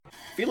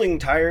Feeling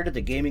tired at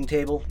the gaming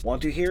table? Want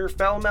to hear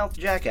foul-mouthed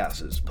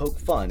jackasses poke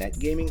fun at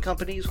gaming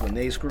companies when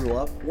they screw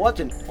up?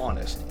 Want an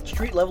honest,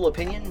 street-level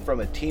opinion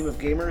from a team of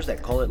gamers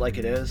that call it like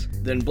it is?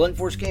 Then Blunt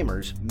Force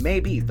Gamers may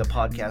be the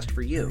podcast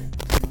for you.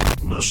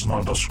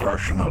 Listener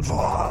discretion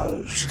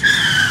advised.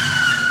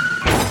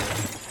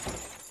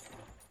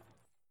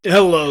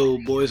 Hello,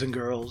 boys and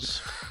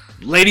girls,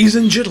 ladies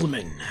and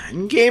gentlemen,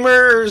 and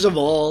gamers of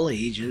all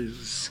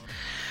ages.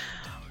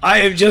 I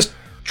have just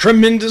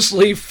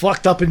tremendously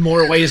fucked up in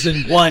more ways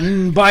than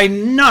one by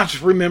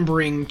not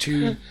remembering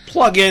to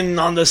plug in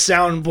on the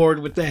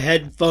soundboard with the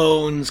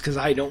headphones because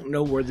I don't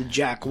know where the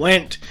jack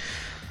went.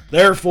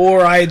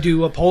 Therefore, I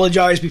do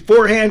apologize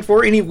beforehand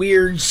for any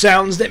weird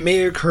sounds that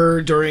may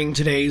occur during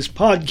today's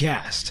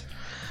podcast.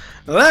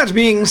 That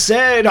being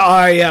said,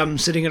 I am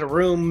sitting in a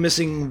room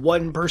missing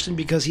one person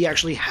because he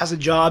actually has a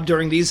job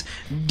during these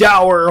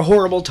dour,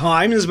 horrible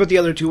times, but the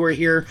other two are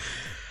here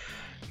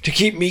to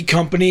keep me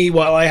company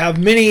while I have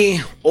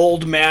many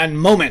old man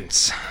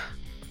moments.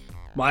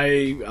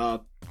 My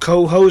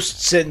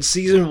co-host since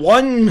season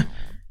 1...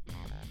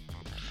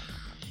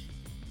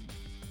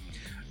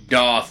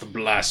 Darth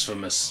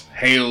Blasphemous,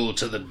 hail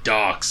to the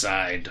dark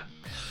side.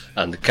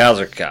 And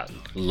Kazarkan,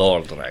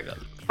 Lord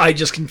Dragon. I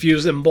just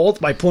confused them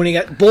both by pointing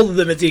at both of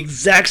them at the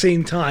exact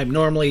same time.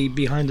 Normally,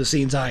 behind the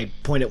scenes, I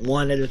point at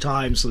one at a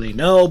time so they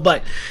know,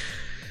 but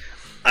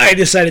I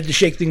decided to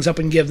shake things up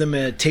and give them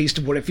a taste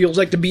of what it feels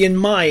like to be in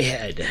my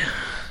head.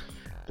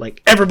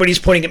 Like, everybody's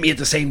pointing at me at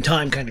the same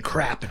time kind of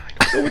crap, and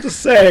I don't know what to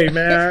say,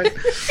 man.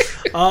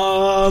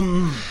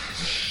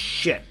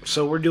 Shit.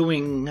 So we're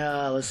doing,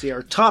 let's see,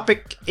 our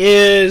topic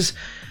is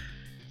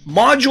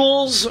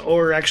modules,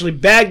 or actually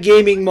bad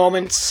gaming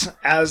moments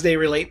as they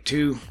relate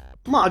to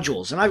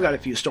modules. And I've got a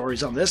few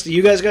stories on this. Do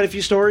you guys got a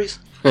few stories?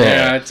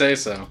 Yeah, I'd say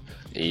so.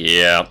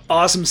 Yeah.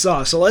 Awesome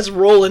sauce. So let's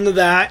roll into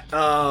that.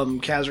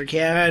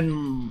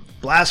 Kazarkan,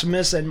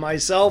 Blasphemous, and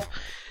myself.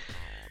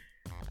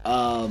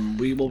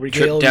 We will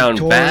regale Trip down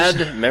tours.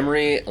 bad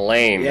memory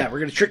lane. Yeah, we're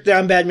going to trick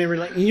down bad memory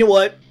lane. You know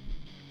what?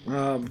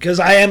 Because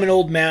I am an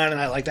old man and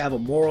I like to have a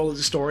moral of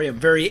the story. I'm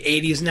very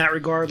 80s in that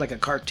regard, like a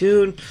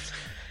cartoon.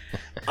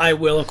 I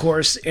will, of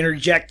course,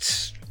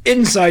 interject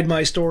inside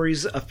my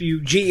stories a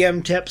few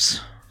GM tips.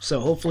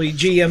 So hopefully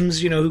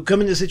GMs, who come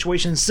into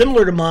situations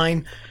similar to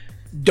mine,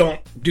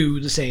 don't do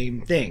the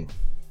same thing.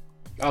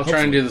 I'll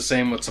try and do the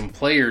same with some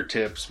player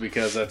tips,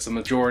 because that's the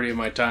majority of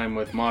my time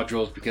with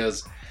modules,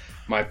 because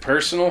my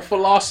personal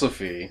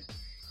philosophy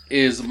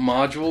is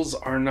modules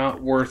are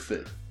not worth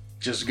it.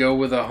 Just go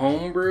with a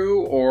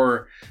homebrew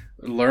or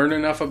learn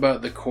enough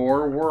about the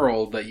core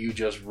world that you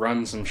just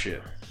run some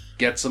shit.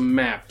 Get some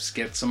maps,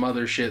 get some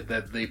other shit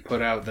that they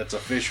put out that's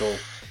official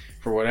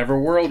for whatever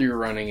world you're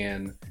running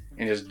in,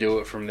 and just do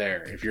it from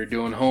there. If you're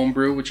doing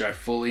homebrew, which I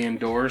fully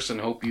endorse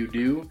and hope you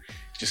do,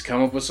 just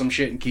come up with some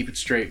shit and keep it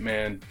straight,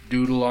 man.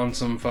 Doodle on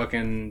some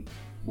fucking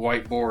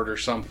whiteboard or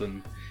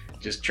something.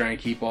 Just try and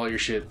keep all your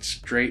shit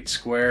straight,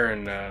 square,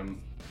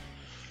 and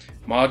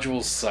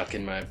modules suck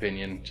in my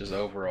opinion, just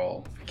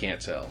overall. I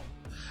can't tell.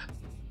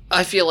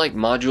 I feel like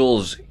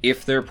modules,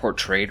 if they're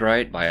portrayed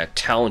right by a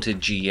talented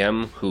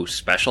GM who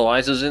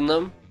specializes in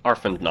them, are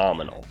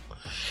phenomenal.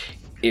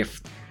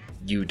 If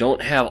you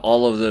don't have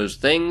all of those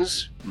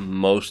things,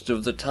 most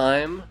of the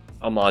time,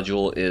 a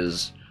module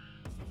is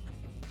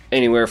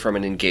anywhere from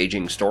an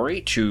engaging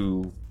story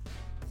to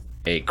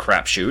a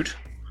crapshoot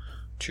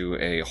to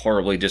a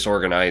horribly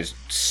disorganized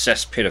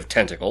cesspit of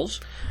tentacles.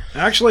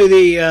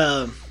 Actually,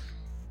 as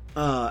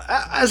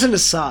an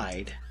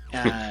aside,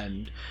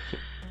 and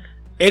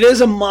it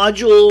is a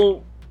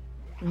module,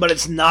 but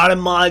it's not a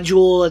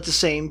module at the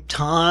same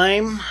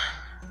time.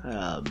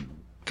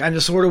 Kind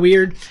of sort of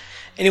weird.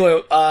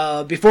 Anyway,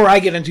 before I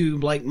get into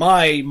my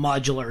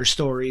modular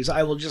stories,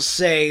 I will just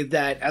say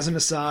that as an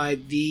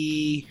aside,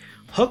 the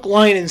hook,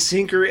 line, and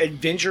sinker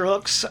adventure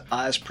hooks,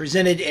 as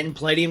presented in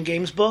Palladium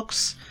Games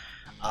books,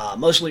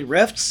 mostly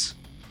Rifts,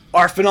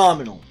 are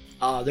phenomenal.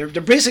 They're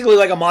basically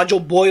like a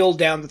module boiled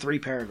down to 3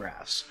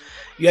 paragraphs.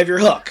 You have your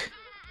hook.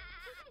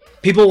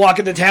 People walk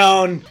into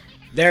town.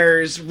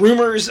 There's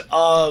rumors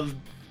of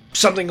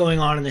something going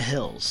on in the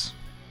hills.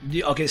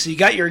 Okay, so you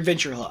got your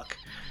adventure hook.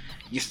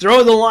 You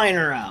throw the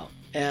liner out.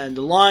 And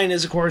the line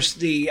is, of course,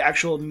 the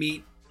actual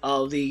meat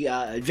of the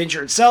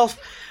adventure itself.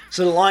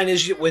 So the line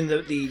is when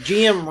the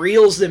GM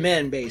reels them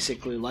in,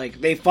 basically.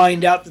 Like, they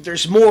find out that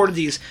there's more to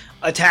these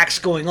attacks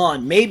going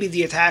on. Maybe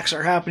the attacks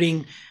are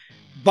happening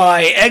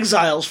by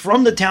exiles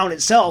from the town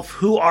itself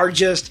who are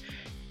just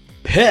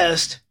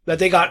pissed that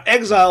they got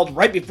exiled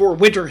right before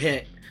winter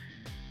hit.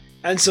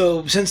 And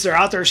so, since they're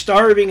out there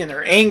starving and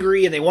they're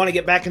angry and they want to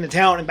get back into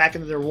town and back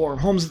into their warm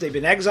homes that they've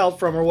been exiled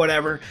from or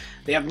whatever,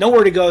 they have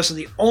nowhere to go, so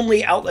the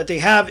only outlet they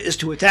have is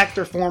to attack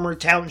their former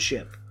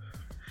township.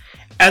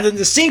 And then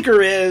the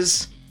sinker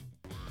is,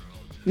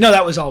 no,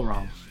 that was all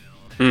wrong.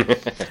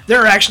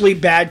 There are actually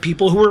bad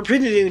people who are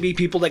pretending to be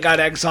people that got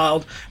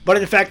exiled, but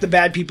in fact the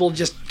bad people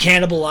just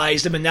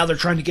cannibalized them, and now they're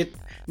trying to get,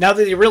 now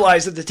that they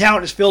realize that the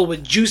town is filled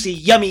with juicy,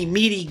 yummy,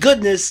 meaty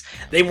goodness,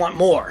 they want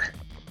more.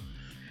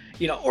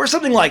 or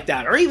something like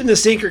that. Or even the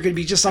sinker could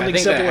be just something I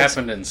think simple. that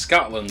happened in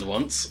Scotland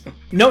once.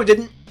 No, it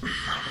didn't.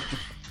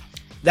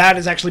 That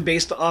is actually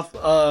based off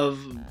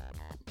of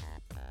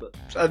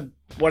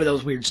one of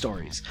those weird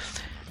stories.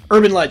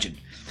 Urban legend.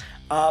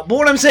 But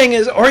what I'm saying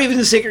is, or even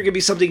the sinker could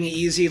be something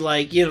easy,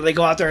 like, they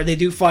go out there and they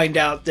do find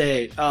out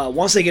that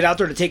once they get out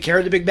there to take care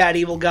of the big bad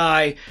evil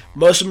guy,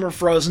 most of them are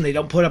frozen, they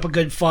don't put up a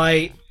good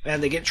fight,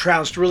 and they get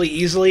trounced really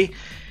easily.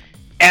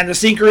 And the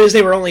sinker is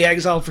they were only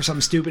exiled for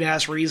some stupid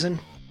ass reason.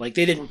 Like,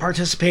 they didn't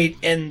participate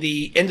in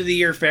the end of the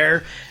year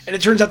fair, and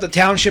it turns out the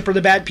township are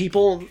the bad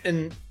people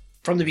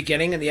from the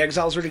beginning, and the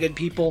exiles are the good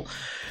people.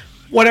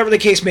 Whatever the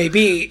case may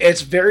be,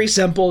 it's very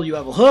simple. You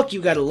have a hook,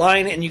 you got a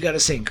line, and you got a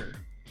sinker.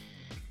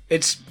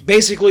 It's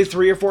basically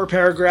 3 or 4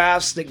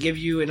 paragraphs that give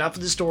you enough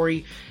of the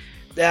story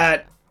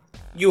that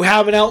you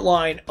have an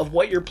outline of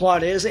what your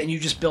plot is, and you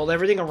just build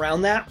everything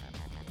around that.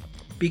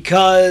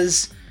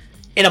 Because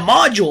in a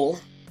module,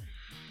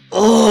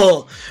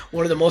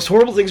 one of the most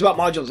horrible things about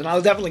modules, and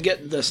I'll definitely get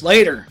into this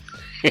later,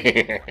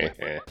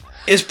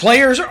 is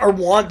players are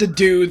want to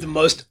do the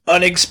most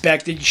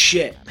unexpected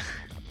shit.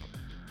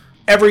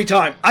 Every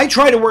time. I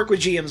try to work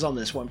with GMs on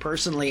this one,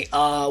 personally.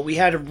 We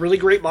had a really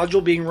great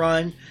module being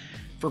run.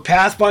 For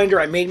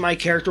Pathfinder, I made my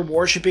character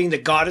worshipping the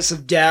goddess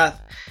of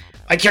death.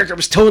 My character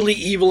was totally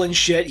evil and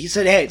shit. He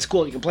said, hey, it's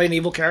cool, you can play an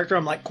evil character.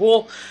 I'm like,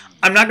 cool.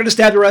 I'm not going to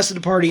stab the rest of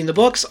the party in the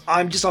books.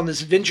 I'm just on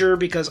this adventure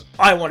because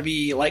I want to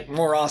be,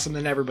 more awesome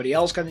than everybody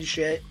else kind of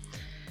shit.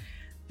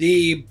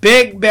 The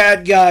big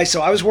bad guy,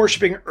 so I was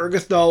worshipping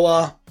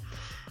Urgathoa,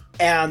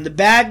 and the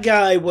bad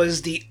guy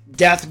was the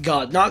death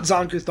god, not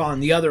Zonkuthon,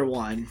 the other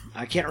one.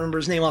 I can't remember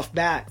his name off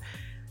bat.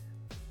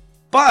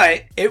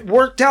 But it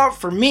worked out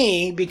for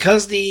me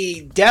because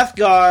the death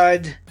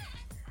god,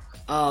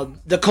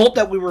 the cult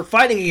that we were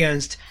fighting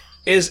against,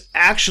 is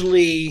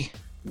actually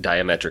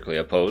diametrically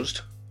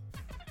opposed.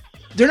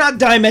 They're not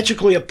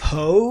diametrically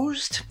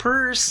opposed,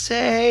 per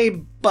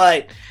se,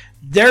 but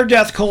their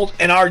death cult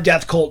and our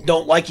death cult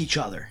don't like each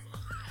other.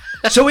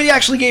 So it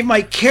actually gave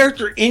my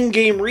character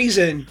in-game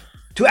reason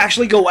to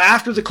actually go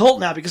after the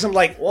cult now, because I'm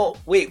like, well,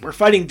 wait, we're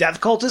fighting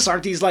death cultists?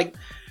 Aren't these,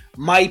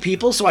 my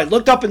people? So I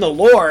looked up in the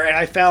lore, and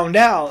I found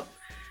out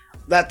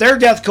that their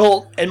death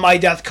cult and my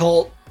death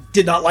cult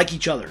did not like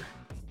each other.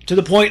 To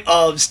the point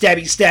of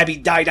stabby,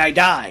 stabby, die, die,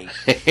 die.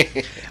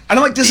 And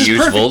I'm like, this is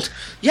perfect.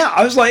 Yeah,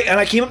 I was like, and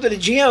I came up to the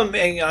GM,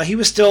 and he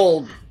was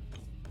still,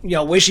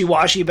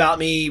 wishy-washy about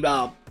me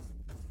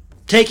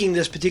taking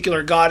this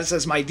particular goddess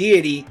as my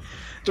deity.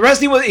 The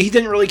rest he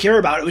didn't really care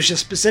about. It was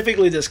just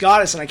specifically this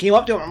goddess, and I came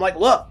up to him, I'm like,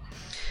 look,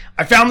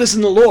 I found this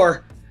in the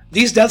lore.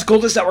 These death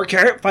cultists that were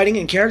fighting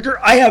in character,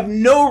 I have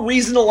no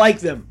reason to like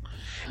them.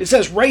 It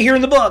says right here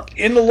in the book,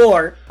 in the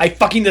lore, I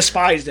fucking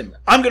despise them.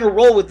 I'm going to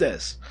roll with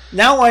this.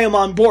 Now I am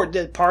on board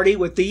the party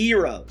with the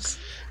heroes.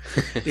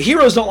 The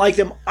heroes don't like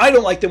them. I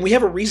don't like them. We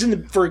have a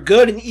reason for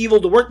good and evil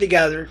to work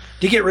together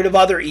to get rid of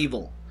other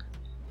evil.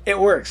 It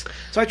works.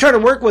 So I try to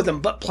work with them,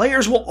 but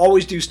players will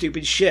always do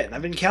stupid shit. And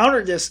I've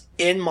encountered this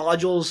in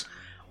modules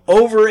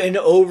over and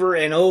over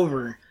and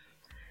over.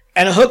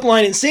 And a hook,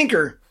 line, and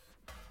sinker.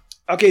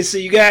 Okay, so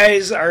you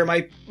guys are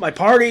my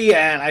party,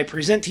 and I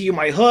present to you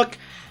my hook.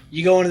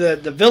 You go into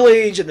the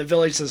village, and the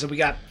village says that we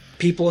got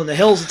people in the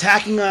hills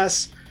attacking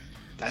us.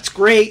 That's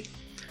great.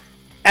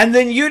 And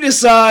then you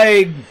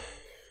decide,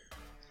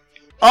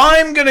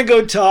 I'm going to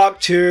go talk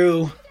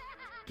to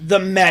the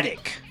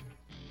medic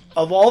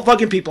of all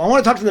fucking people. I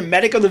want to talk to the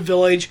medic of the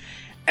village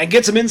and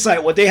get some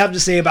insight what they have to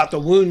say about the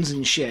wounds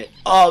and shit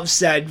of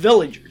said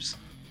villagers.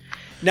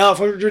 Now, if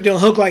we're doing a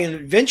hook, line, and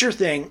adventure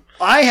thing,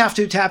 I have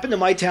to tap into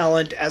my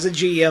talent as a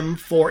GM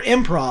for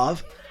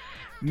improv,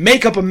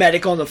 make up a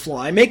medic on the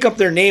fly, make up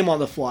their name on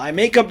the fly,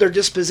 make up their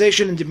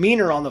disposition and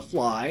demeanor on the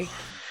fly.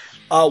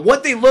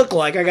 What they look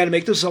like, I got to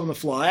make this on the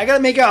fly. I got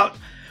to make out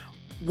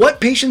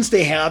what patients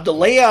they have, the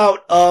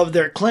layout of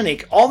their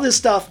clinic, all this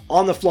stuff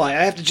on the fly.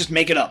 I have to just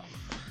make it up.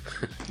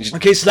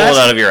 Okay, so that's pull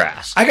it out of your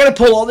ass. I got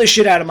to pull all this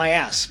shit out of my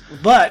ass.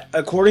 But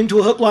according to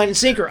a hook, line, and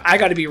sinker, I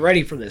got to be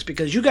ready for this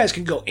because you guys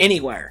can go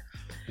anywhere.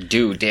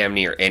 Do damn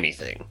near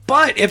anything.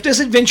 But if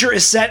this adventure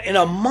is set in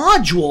a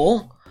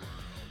module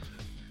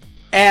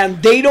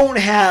and they don't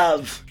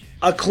have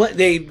the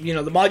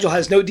module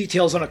has no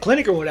details on a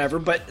clinic or whatever,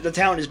 but the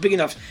town is big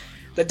enough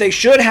that they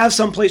should have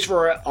some place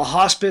for a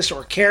hospice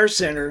or a care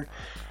center.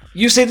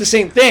 You say the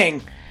same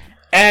thing,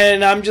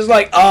 and I'm just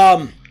like,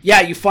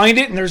 yeah, you find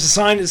it, and there's a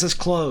sign that says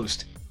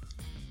closed.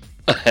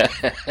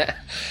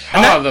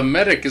 The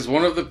medic is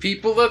one of the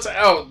people that's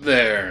out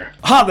there.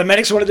 The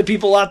medic's one of the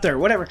people out there,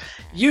 whatever.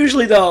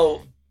 Usually,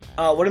 though,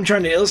 what I'm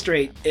trying to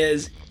illustrate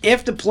is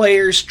if the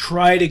players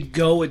try to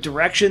go a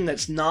direction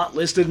that's not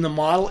listed in the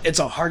model, it's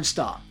a hard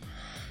stop.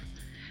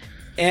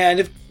 And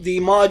if the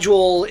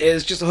module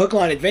is just a hook,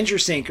 line, adventure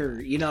sinker,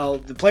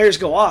 the players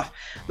go off.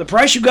 The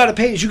price you got to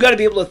pay is you got to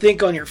be able to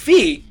think on your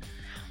feet,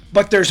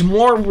 but there's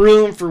more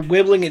room for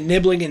wibbling and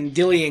nibbling and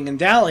dillying and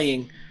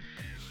dallying.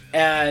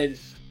 And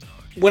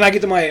when I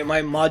get to my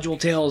module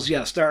tales,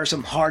 yes, there are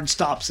some hard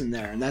stops in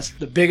there, and that's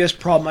the biggest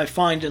problem I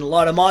find in a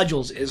lot of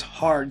modules is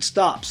hard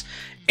stops.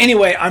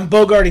 Anyway, I'm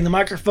bogarting the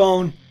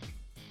microphone.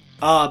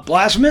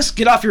 Blasphemous,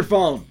 get off your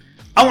phone.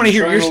 I want to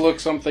hear Trying your... to look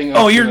something up.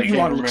 Oh, you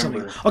want to look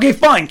something. Okay,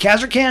 fine.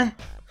 Kazarkan,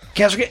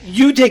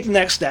 you take the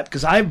next step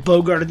because I've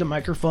bogarted the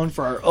microphone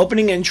for our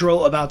opening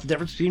intro about the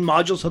difference between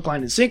modules, hook,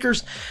 line, and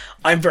sinkers.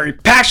 I'm very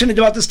passionate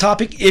about this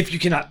topic. If you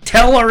cannot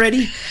tell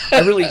already, I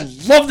really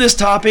love this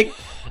topic.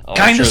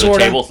 I'm sure the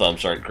table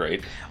thumps aren't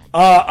great.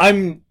 I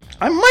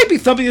might be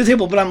thumping the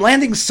table, but I'm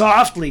landing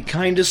softly,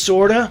 kinda,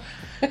 sorta.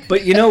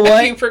 But you know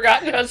what? You've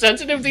forgotten how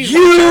sensitive these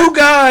You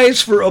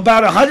guys, for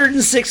about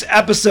 106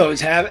 episodes,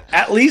 have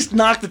at least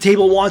knocked the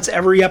table once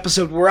every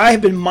episode where I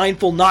have been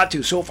mindful not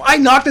to. So if I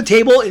knock the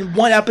table in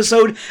one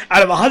episode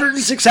out of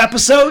 106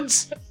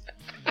 episodes,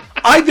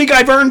 I think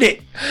I've earned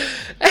it.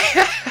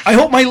 I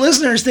hope my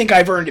listeners think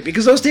I've earned it,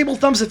 because those table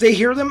thumps, if they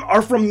hear them,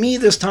 are from me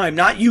this time,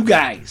 not you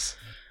guys.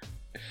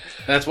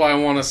 That's why I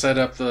want to set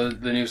up the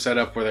new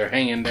setup where they're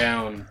hanging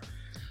down and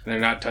they're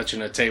not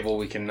touching a table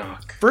we can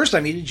knock. First, I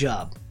need a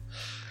job.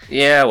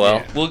 Yeah,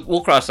 well,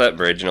 we'll cross that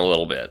bridge in a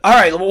little bit. All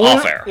right. Well,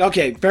 all fair.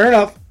 Okay, fair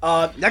enough.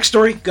 Next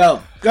story.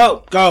 Go.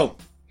 Go. Go.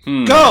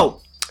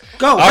 Go.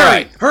 Go. All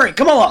right. Hurry.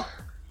 Come along.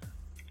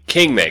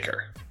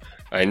 Kingmaker.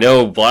 I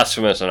know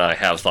Blasphemous and I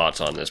have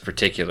thoughts on this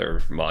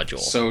particular module.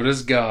 So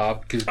does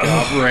Gob, because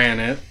Gob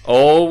ran it.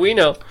 Oh, we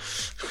know.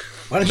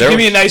 Why don't you give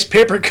me a nice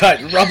paper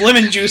cut and rub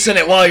lemon juice in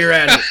it while you're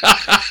at it?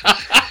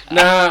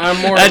 Nah,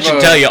 I'm more that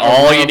should tell you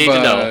all you need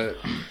to know.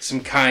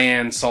 Some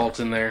cayenne salt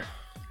in there.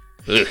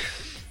 Ugh.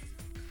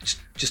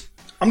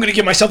 I'm going to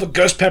give myself a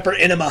ghost pepper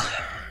enema.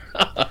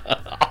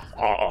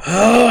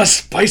 Oh,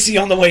 spicy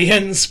on the way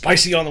in,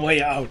 spicy on the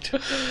way out.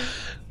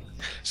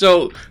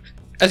 So,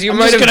 as you I'm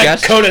might just have gonna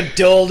guessed... coat a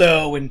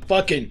dildo and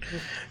fucking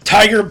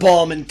tiger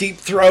balm and deep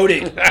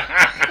throated.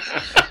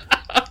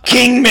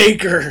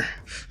 Kingmaker.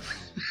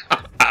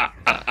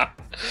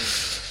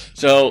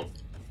 So,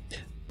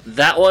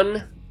 that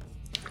one,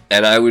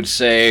 and I would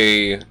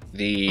say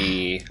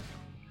the...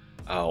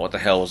 Oh, what the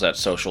hell was that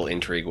social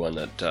intrigue one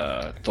that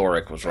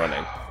Thoric was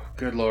running?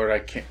 Good lord, I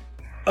can't...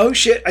 Oh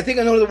shit, I think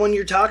I know the one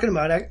you're talking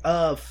about.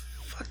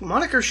 Fuck,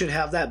 Moniker should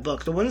have that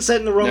book. The one set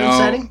in the Roman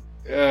setting?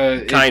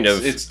 Kind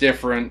of. It's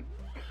different.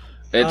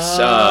 It's,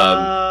 Hold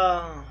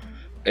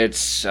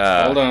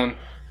on.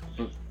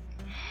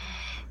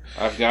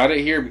 I've got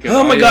it here because...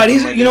 Oh my god,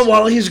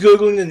 while he's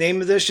Googling the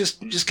name of this,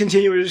 just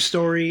continue with the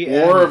story.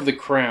 War of the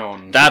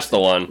Crown. That's the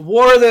one.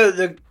 War of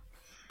the...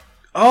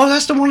 Oh,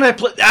 that's the one I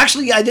played.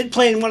 Actually, I did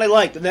play in one I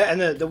liked, and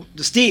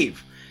the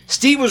Steve.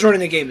 Steve was running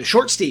the game, the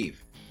short Steve.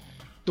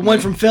 The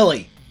one from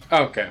Philly.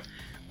 Okay.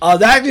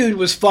 That dude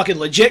was fucking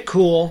legit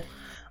cool.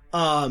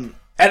 And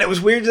it was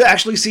weird to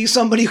actually see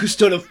somebody who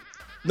stood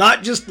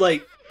not just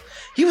like...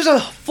 He was a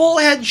full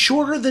head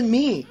shorter than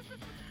me.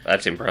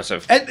 That's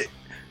impressive. And,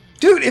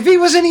 dude, if he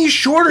was any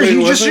shorter, Wait, he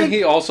wasn't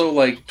he also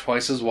like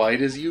twice as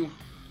wide as you?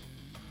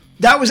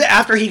 That was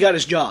after he got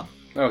his job.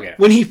 Okay.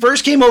 When he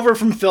first came over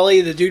from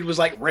Philly, the dude was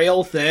like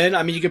rail thin.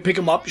 I mean, you could pick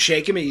him up,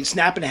 shake him, and he'd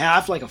snap in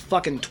half like a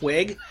fucking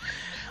twig.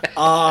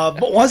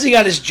 But once he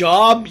got his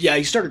job, yeah,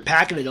 he started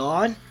packing it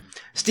on.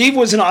 Steve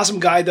was an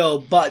awesome guy, though.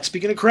 But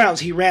speaking of crowns,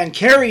 he ran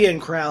Carrion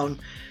Crown.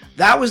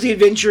 That was the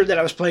adventure that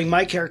I was playing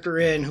my character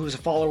in, who was a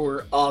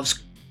follower of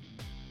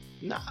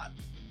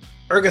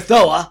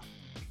Urgathoa. I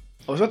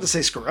was about to say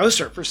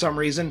Scoroser for some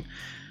reason.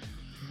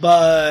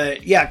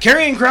 But yeah,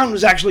 Carrion Crown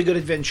was actually a good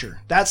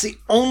adventure. That's the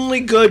only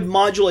good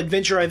module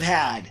adventure I've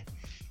had.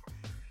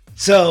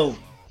 So,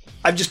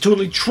 I've just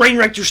totally train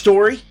wrecked your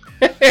story.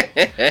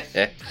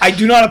 I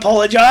do not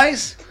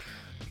apologize.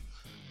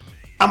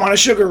 I'm on a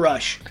sugar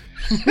rush.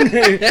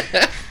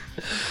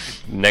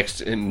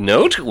 Next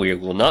note, we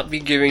will not be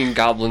giving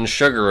goblins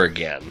sugar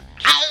again.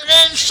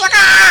 I need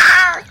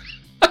sugar!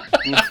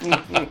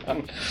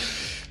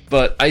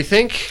 But I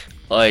think,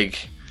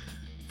 like,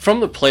 from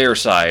the player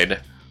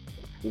side,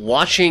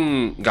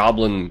 watching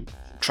Goblin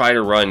try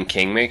to run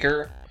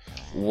Kingmaker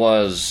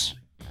was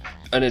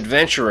an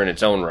adventure in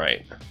its own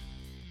right.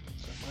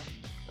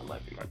 That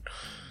might be mine.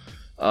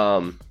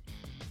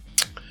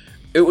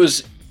 It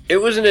was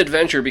an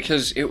adventure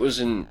because it was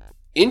an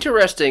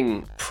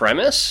interesting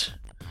premise,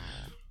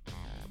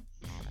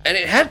 and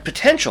it had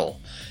potential.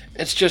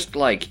 It's just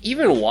like,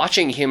 even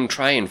watching him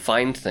try and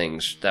find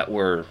things that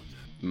were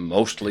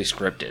mostly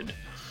scripted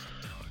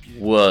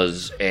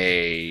was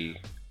a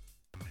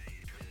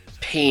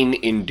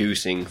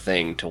pain-inducing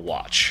thing to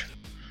watch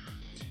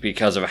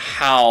because of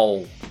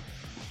how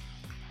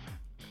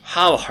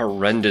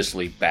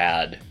horrendously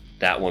bad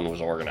that one was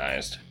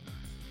organized.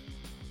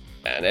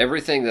 And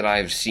everything that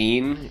I've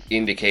seen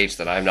indicates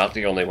that I'm not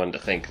the only one to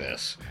think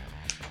this.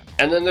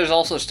 And then there's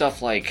also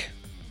stuff like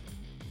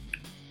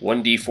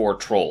 1d4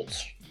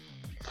 trolls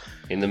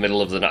in the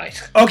middle of the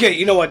night. Okay,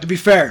 you know what? To be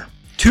fair,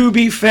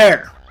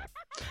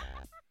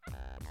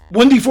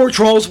 1d4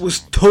 Trolls was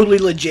totally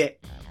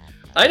legit.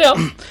 I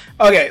know.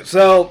 Okay,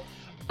 so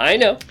I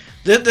know.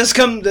 the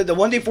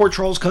 1d4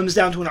 Trolls comes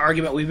down to an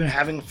argument we've been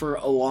having for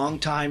a long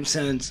time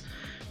since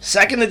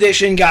 2nd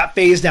edition got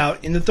phased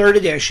out in the 3rd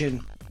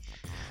edition.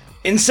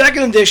 In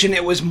 2nd edition,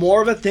 it was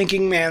more of a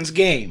thinking man's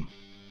game.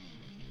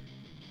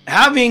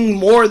 having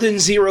more than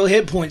 0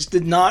 hit points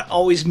did not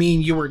always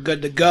mean you were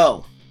good to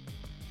go.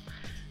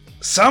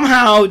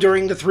 Somehow,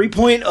 during the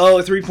 3.0,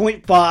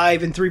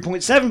 3.5, and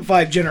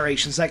 3.75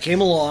 generations that came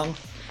along,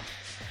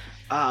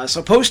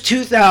 so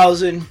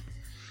post-2000,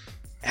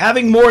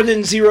 having more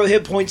than 0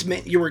 hit points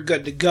meant you were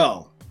good to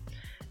go.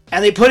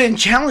 And they put in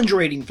challenge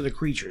rating for the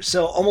creatures.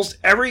 So almost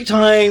every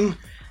time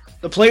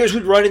the players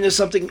would run into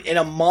something in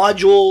a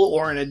module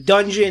or in a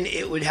dungeon,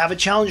 it would have a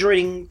challenge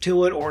rating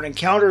to it or an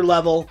encounter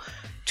level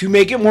to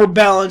make it more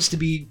balanced, to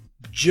be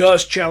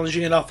just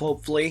challenging enough,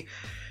 hopefully,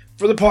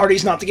 for the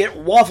parties not to get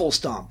waffle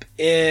stomp.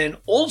 In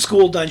old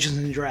school Dungeons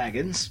and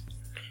Dragons,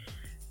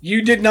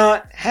 you did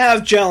not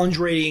have challenge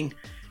rating.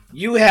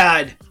 You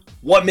had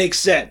what makes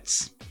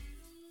sense.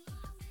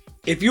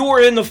 If you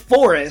were in the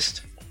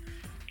forest,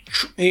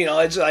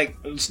 it's like,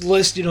 let's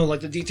list,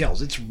 like the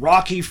details. It's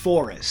rocky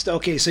forest.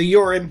 Okay, so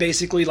you're in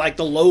basically like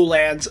the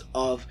lowlands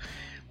of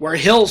where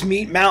hills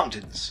meet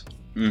mountains.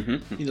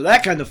 Mm-hmm.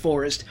 That kind of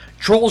forest.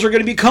 Trolls are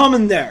going to be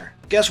coming there.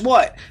 Guess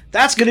what?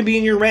 That's going to be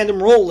in your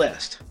random roll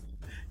list.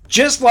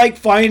 Just like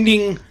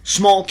finding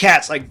small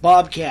cats like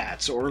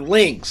bobcats or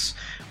lynx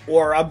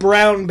or a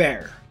brown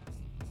bear.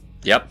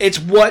 Yep. It's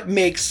what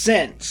makes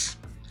sense.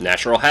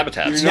 Natural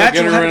habitats. You're not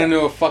going to run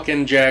into a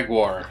fucking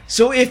jaguar.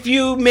 So if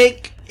you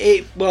make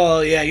you're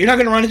not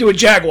going to run into a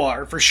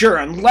jaguar for sure,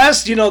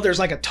 unless, there's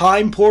like a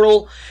time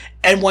portal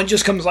and one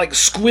just comes like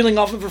squealing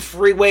off of a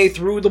freeway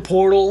through the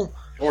portal.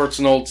 Or it's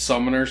an old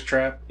summoner's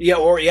trap.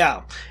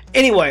 Yeah.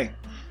 Anyway,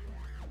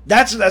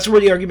 that's where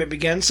the argument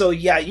begins. So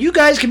yeah, you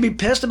guys can be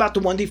pissed about the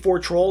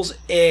 1d4 trolls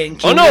and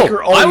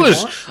Kingmaker all you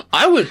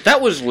want.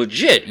 That was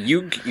legit.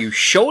 You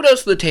showed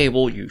us the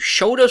table, you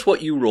showed us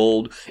what you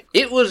rolled.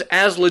 It was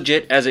as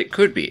legit as it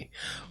could be.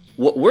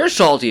 What we're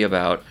salty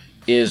about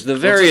is the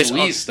various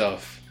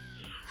stuff.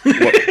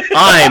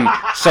 I'm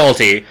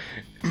salty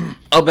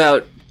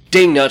about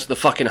Dingnuts the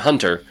fucking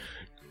hunter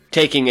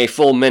taking a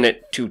full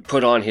minute to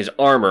put on his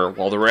armor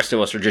while the rest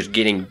of us are just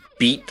getting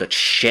beat the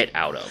shit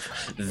out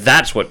of.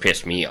 That's what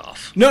pissed me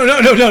off. No.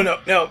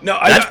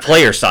 That's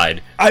player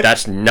side.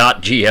 That's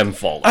not GM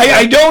fault.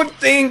 I don't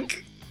think...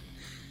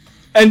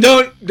 And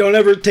don't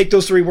ever take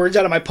those 3 words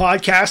out of my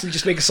podcast and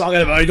just make a song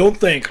out of it. I don't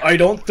think.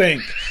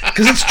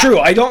 Because it's true,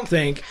 I don't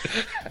think.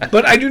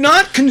 But I do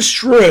not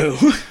construe...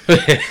 I'm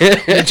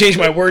going to change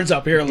my words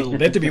up here a little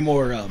bit to be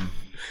more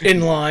in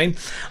line.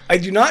 I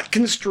do not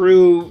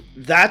construe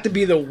that to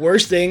be the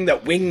worst thing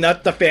that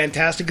Wingnut the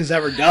Fantastic has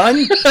ever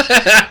done.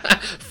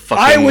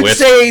 I would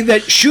say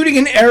that shooting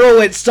an arrow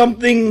at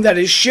something that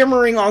is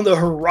shimmering on the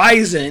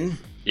horizon...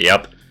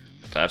 Yep,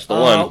 that's the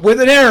one. With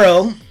an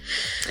arrow...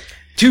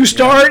 To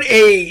start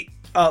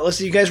let's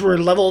see, you guys were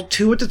level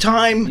 2 at the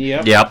time.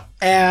 Yep.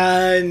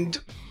 And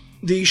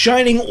the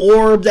shining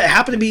orb that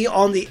happened to be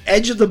on the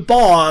edge of the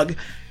bog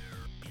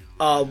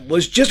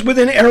was just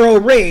within arrow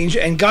range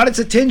and got its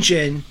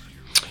attention.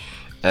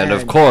 And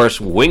of course,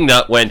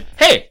 Wingnut went,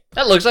 hey,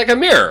 that looks like a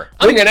mirror.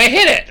 I'm going to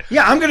hit it.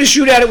 Yeah, I'm going to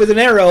shoot at it with an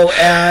arrow,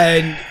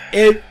 and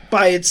it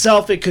by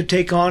itself, it could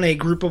take on a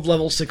group of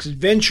level 6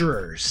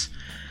 adventurers.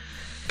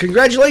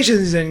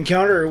 Congratulations,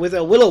 encounter with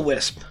a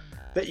will-o-wisp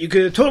that you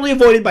could have totally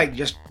avoided by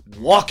just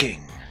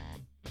walking.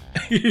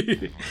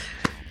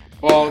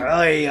 Well,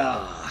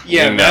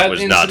 that that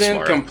was not incident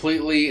smart.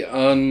 Completely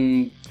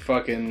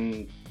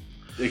unfucking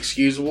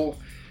excusable.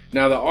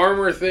 Now, the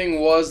armor thing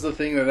was the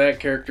thing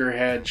that character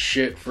had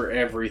shit for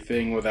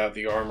everything without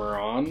the armor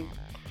on.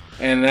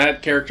 And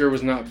that character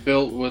was not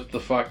built with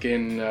the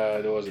fucking,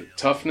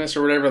 toughness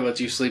or whatever that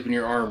lets you sleep in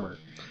your armor.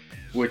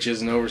 Which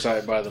is an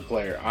oversight by the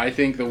player. I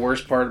think the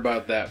worst part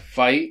about that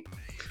fight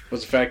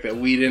was the fact that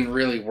we didn't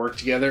really work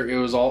together. It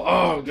was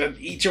all,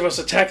 each of us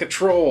attack a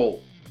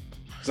troll.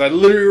 Because I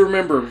literally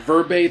remember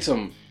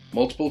verbatim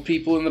multiple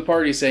people in the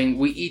party saying,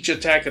 we each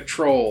attack a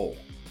troll.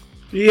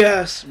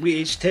 Yes, we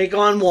each take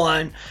on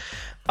one.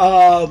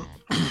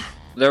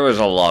 There was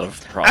a lot of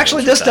problems.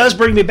 Actually, this does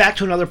bring me back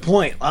to another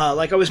point.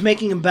 Like I was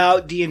making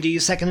about D&D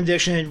 2nd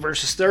edition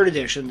versus 3rd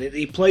edition,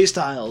 the play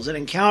styles and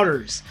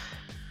encounters.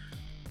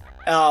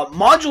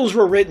 Modules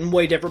were written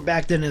way different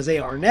back then as they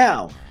are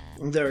now.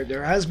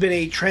 There has been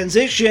a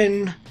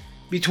transition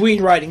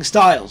between writing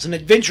styles and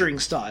adventuring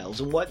styles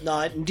and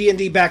whatnot in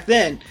D&D back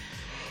then.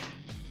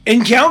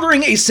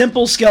 Encountering a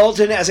simple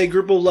skeleton as a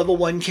group of level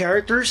 1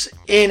 characters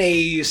in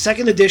a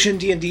 2nd edition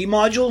D&D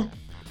module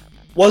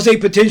was a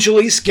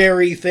potentially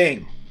scary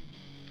thing.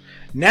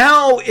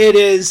 Now it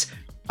is,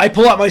 I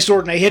pull out my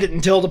sword and I hit it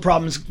until the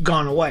problem's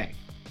gone away.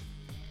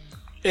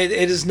 It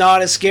is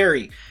not as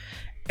scary.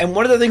 And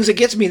one of the things that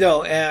gets me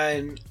though,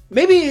 and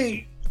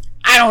maybe...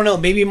 I don't know,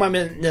 maybe my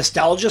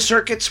nostalgia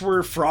circuits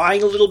were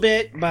frying a little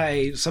bit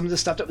by some of the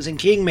stuff that was in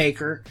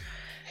Kingmaker,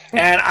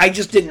 and I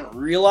just didn't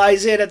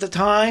realize it at the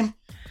time.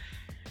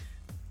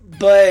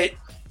 But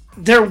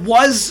there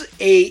was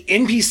a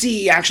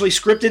NPC actually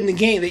scripted in the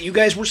game that you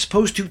guys were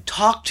supposed to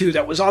talk to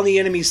that was on the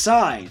enemy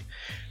side,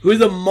 who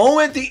the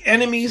moment the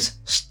enemies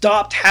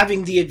stopped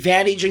having the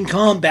advantage in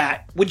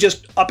combat would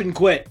just up and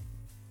quit.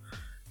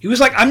 He was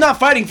like, I'm not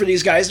fighting for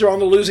these guys, they're on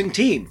the losing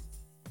team.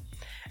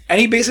 And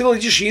he basically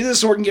just sheathed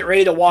his sword and get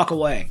ready to walk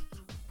away.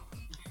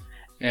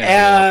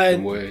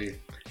 And walked away.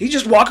 He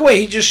just walk away.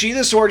 He just sheathed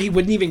his sword. He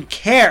wouldn't even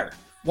care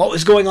what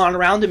was going on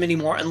around him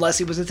anymore unless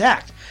he was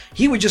attacked.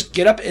 He would just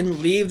get up and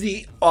leave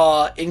the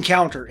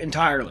encounter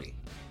entirely.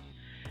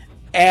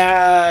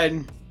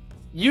 And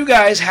you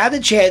guys had the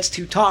chance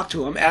to talk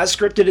to him as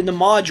scripted in the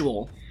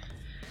module.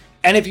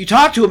 And if you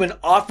talked to him and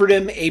offered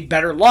him a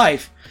better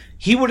life,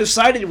 he would have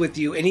sided with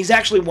you. And he's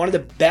actually one of the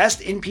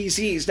best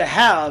NPCs to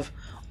have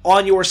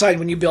on your side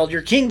when you build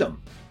your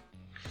kingdom.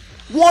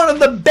 One of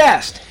the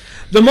best.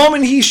 The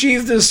moment he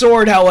sheathed his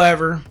sword,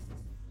 however,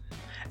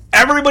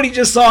 everybody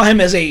just saw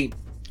him as a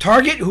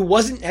target who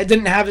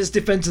didn't have his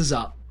defenses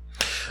up.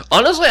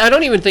 Honestly, I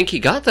don't even think he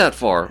got that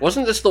far.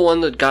 Wasn't this the one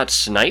that got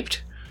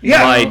sniped?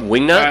 Yeah. By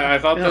Wingnut? I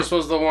thought this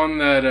was the one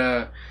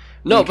that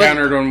we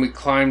encountered when we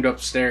climbed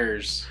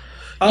upstairs.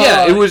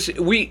 Yeah, it was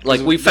we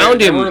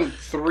found him. There were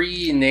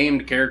 3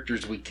 named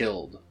characters we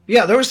killed.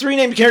 Yeah, there was 3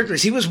 named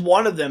characters. He was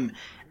one of them.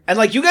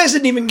 And you guys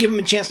didn't even give him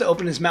a chance to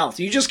open his mouth.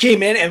 You just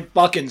came in and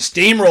fucking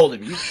steamrolled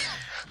him. You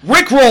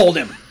rickrolled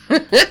him.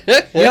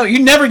 You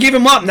never gave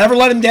him up, never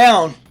let him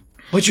down.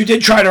 But you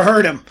did try to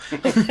hurt him.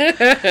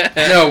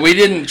 No, we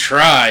didn't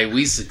try.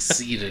 We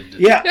succeeded.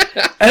 Yeah.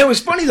 And it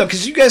was funny, though,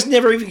 because you guys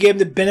never even gave him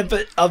the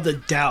benefit of the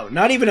doubt.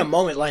 Not even a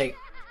moment,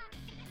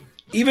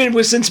 even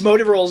with sense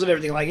motive rolls and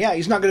everything, yeah,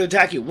 he's not going to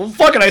attack you. Well,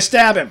 fuck it, I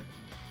stab him.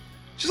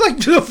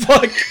 Just the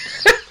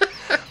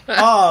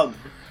fuck?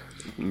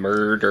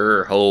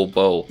 Murder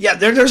hobo. Yeah,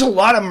 there's a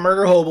lot of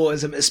murder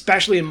hoboism,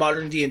 especially in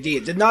modern D&D.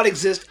 It did not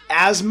exist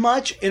as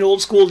much in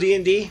old school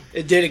D&D.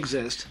 It did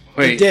exist.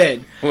 It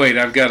did. Wait,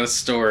 I've got a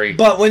story.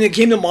 But when it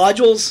came to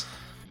modules,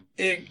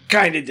 it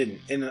kind of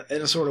didn't, in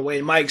a sort of way,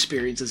 in my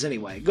experiences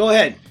anyway. Go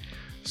ahead.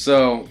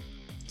 So,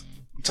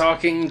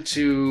 talking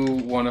to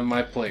one of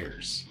my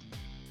players,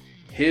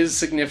 his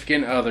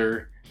significant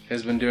other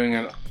has been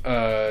doing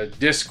a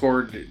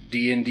Discord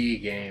D&D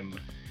game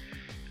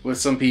with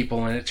some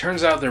people, and it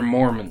turns out they're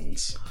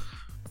Mormons.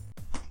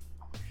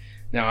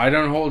 Now, I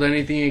don't hold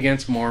anything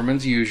against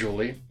Mormons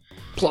usually.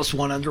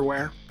 +1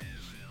 underwear.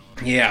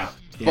 Yeah.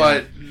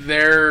 But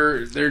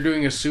they're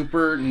doing a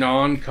super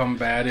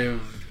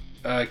non-combative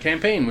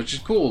campaign, which is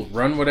cool.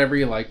 Run whatever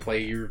you like,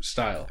 play your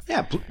style.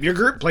 Yeah, your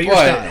group, play your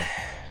style.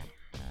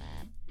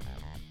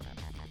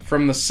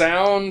 From the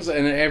sounds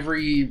and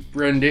every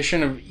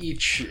rendition of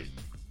each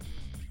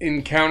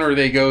encounter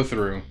they go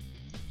through,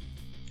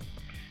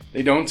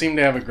 they don't seem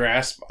to have a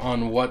grasp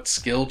on what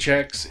skill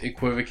checks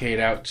equivocate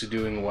out to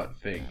doing what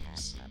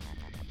things.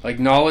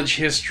 Knowledge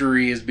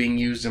history is being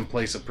used in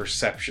place of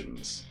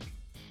perceptions.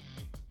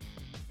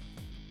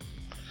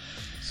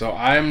 So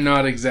I'm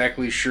not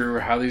exactly sure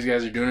how these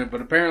guys are doing it,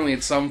 but apparently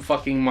it's some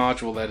fucking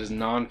module that is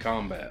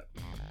non-combat.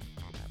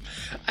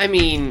 I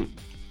mean,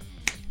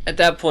 at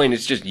that point,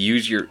 it's just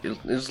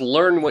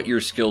learn what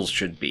your skills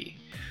should be,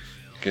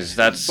 because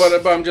that's.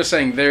 But I'm just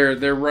saying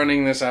they're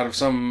running this out of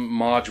some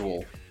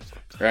module,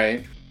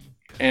 right?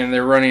 And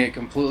they're running it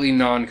completely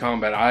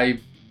non-combat.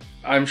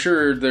 I'm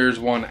sure there's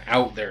one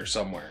out there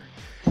somewhere,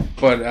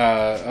 but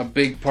a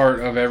big part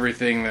of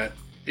everything that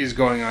is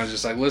going on is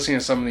just listening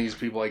to some of these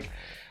people.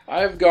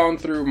 I've gone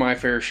through my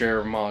fair share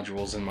of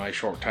modules in my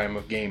short time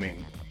of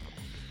gaming,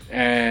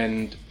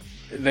 and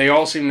they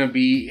all seem to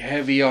be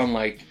heavy on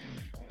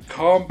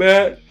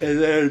combat,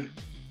 and then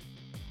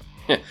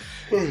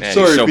Man,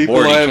 sorry so people,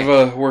 bored, I have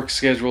a work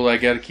schedule I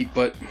gotta keep,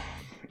 but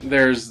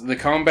there's the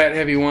combat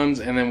heavy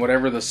ones, and then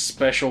whatever the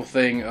special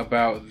thing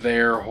about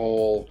their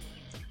whole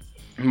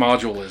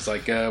module is,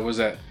 was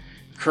that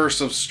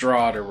Curse of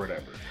Strahd or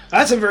whatever.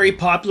 That's a very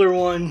popular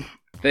one.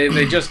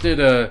 They just did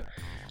a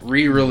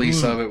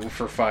re-release of it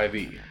for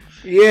 5e.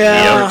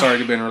 Yeah. It's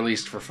already been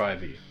released for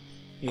 5e.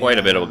 Quite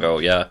a bit ago,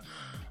 yeah.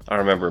 I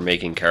remember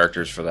making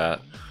characters for that.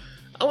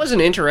 That was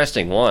an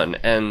interesting one,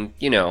 and,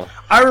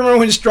 I remember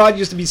when Strahd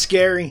used to be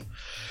scary.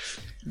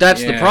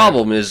 That's the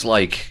problem, is,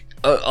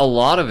 a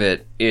lot of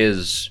it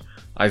is,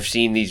 I've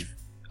seen these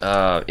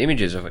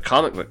images of a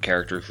comic book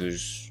character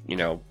who's,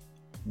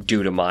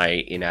 due to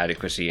my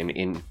inadequacy and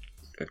in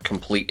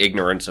complete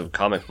ignorance of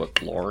comic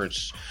book lore,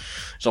 it's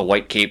a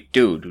white-caped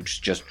dude who's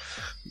just...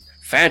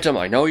 Phantom,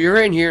 I know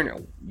you're in here.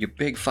 You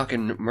big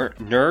fucking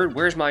nerd.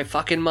 Where's my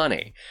fucking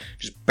money?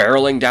 Just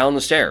barreling down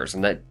the stairs.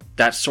 And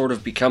that's sort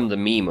of become the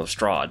meme of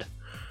Strahd.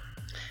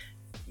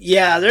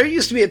 Yeah, there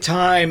used to be a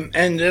time,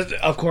 and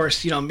of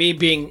course, me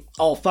being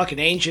all fucking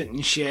ancient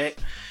and shit,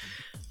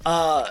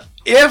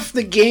 if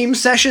the game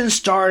session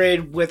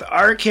started with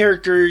our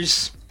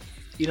characters,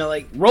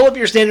 roll up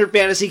your standard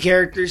fantasy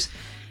characters,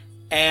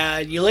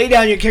 and you lay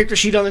down your character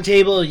sheet on the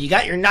table, you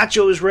got your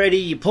nachos ready,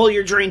 you pull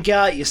your drink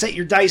out, you set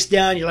your dice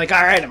down, you're like,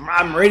 alright,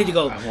 I'm ready to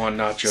go. I want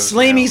nachos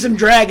slay me some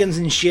dragons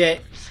and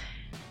shit.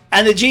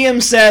 And the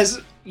GM says,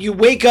 you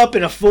wake up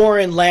in a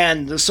foreign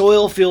land, the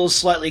soil feels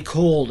slightly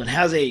cold and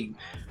has a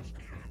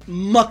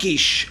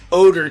muckish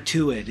odor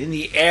to it in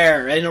the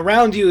air, and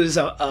around you is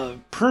a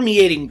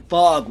permeating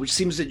fog which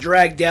seems to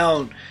drag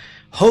down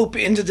hope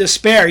into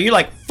despair. You're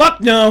like,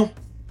 fuck no.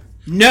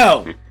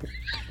 No.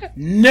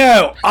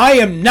 No, I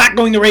am not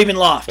going to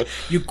Ravenloft.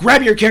 You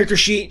grab your character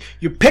sheet,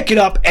 you pick it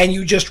up, and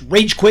you just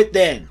rage quit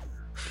then.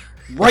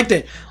 Right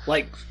then.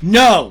 Like,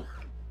 no.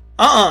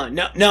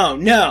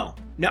 No,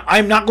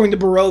 I'm not going to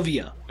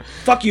Barovia.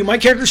 Fuck you, my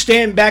character's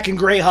staying back in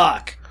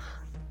Greyhawk.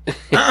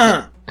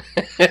 That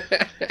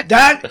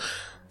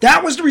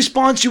was the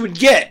response you would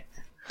get.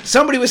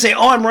 Somebody would say,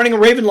 oh, I'm running a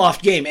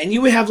Ravenloft game, and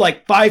you would have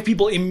like 5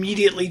 people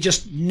immediately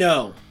just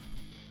no.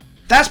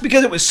 That's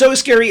because it was so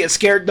scary it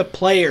scared the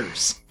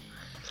players.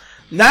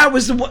 And that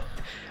was the one.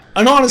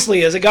 And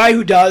honestly, as a guy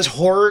who does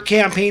horror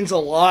campaigns a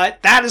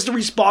lot, that is the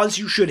response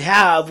you should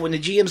have when the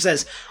GM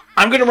says,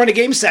 I'm going to run a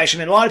game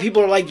session. And a lot of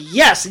people are like,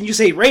 yes. And you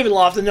say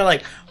Ravenloft, and they're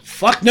like,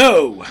 fuck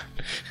no.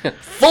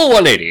 Full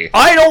 180.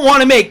 I don't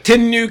want to make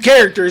 10 new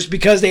characters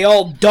because they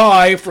all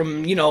die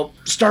from,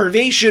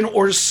 starvation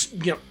or,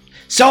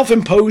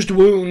 self-imposed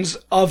wounds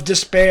of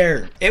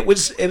despair. It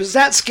was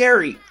that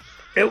scary.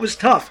 It was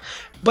tough.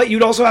 But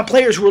you'd also have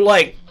players who were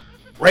like,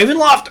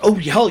 Ravenloft? Oh,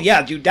 hell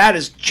yeah, dude, that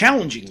is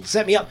challenging.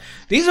 Set me up.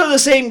 These are the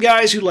same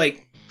guys who,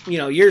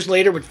 years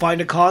later would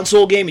find a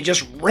console game and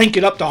just rank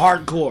it up to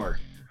hardcore.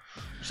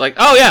 It's like,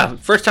 oh yeah,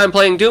 first time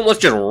playing Doom, let's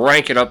just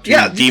rank it up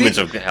to Demons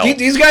of Hell.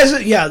 These guys,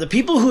 the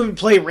people who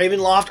play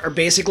Ravenloft are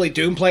basically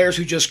Doom players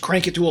who just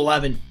crank it to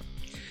 11.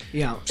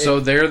 Yeah. So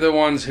they're the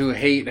ones who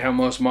hate how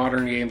most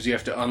modern games you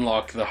have to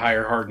unlock the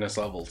higher hardness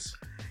levels.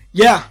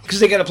 Yeah, because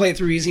they got to play it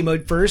through easy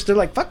mode first. They're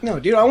like, fuck no,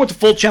 dude, I want the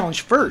full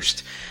challenge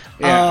first.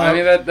 Yeah, I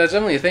mean, that's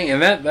definitely a thing.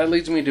 And that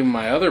leads me to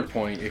my other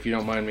point, if you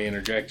don't mind me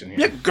interjecting here.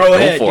 Yeah, go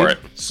ahead. Go for it.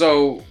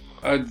 So,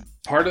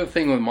 part of the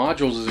thing with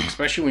modules is,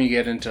 especially when you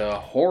get into a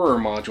horror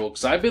module,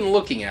 because I've been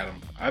looking at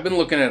them. I've been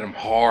looking at them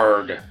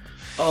hard.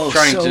 Oh,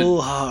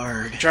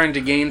 hard. Trying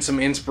to gain some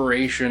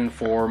inspiration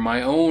for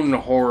my own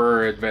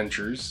horror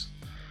adventures.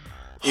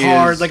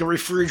 Hard, like a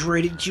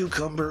refrigerated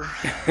cucumber.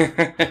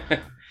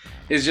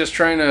 Is just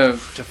trying to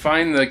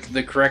find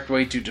the correct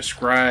way to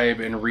describe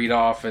and read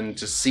off and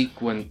to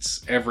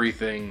sequence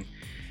everything.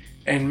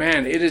 And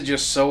man, it is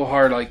just so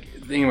hard. Like,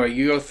 think about it,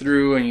 you go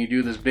through and you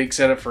do this big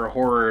setup for a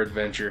horror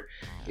adventure.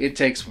 It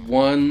takes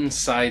one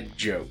side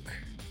joke,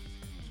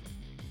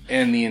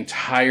 and the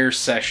entire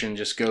session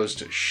just goes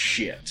to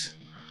shit.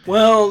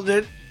 Well,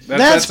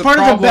 that's part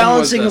of the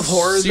balancing of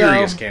horror,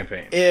 serious though,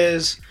 campaign.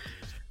 Is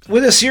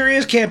with a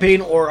serious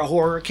campaign or a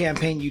horror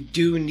campaign, you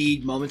do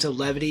need moments of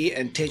levity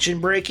and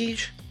tension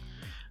breakage.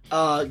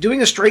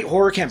 Doing a straight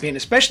horror campaign,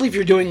 especially if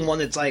you're doing one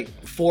that's like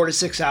 4 to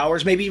 6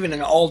 hours, maybe even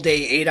an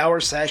all-day 8-hour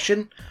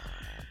session,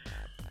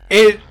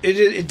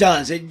 it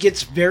does. It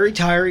gets very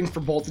tiring for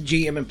both the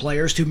GM and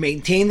players to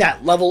maintain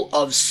that level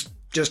of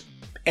just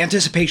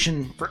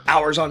anticipation for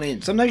hours on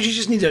end. Sometimes you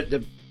just need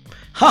to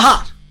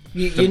haha.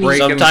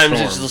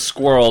 Sometimes it's the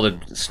squirrel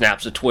that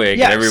snaps a twig,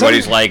 and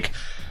everybody's like,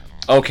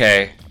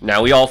 okay,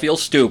 now we all feel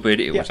stupid.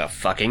 It was a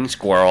fucking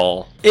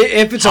squirrel.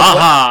 If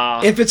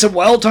it's a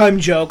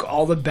well-timed joke,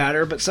 all the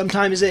better. But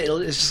sometimes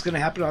it's just going to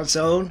happen on its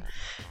own.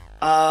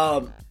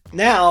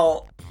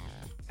 Now,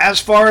 as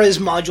far as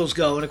modules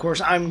go, and of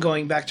course I'm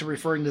going back to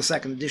referring to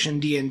 2nd edition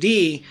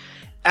D&D,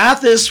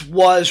 Athos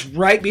was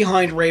right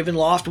behind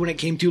Ravenloft when it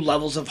came to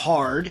levels of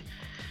hard.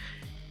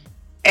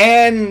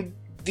 And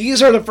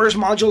these are the first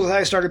modules that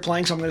I started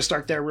playing, so I'm going to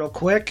start there real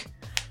quick.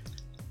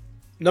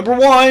 Number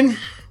 1...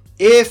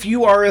 if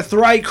you are a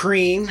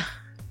Thri-kreen,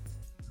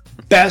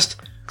 best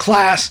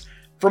class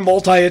for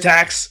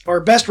multi-attacks, or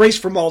best race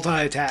for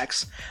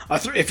multi-attacks.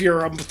 If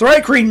you're a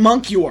Thri-kreen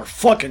monk, you are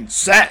fucking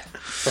set.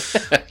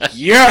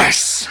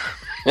 Yes!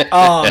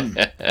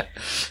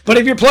 But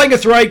if you're playing a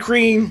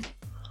Thri-kreen,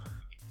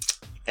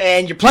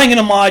 and you're playing in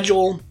a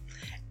module,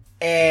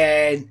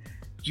 and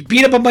you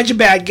beat up a bunch of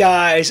bad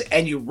guys,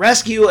 and you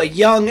rescue a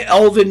young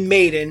elven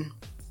maiden,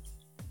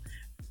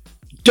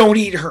 don't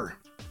eat her.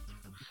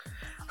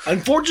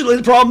 Unfortunately,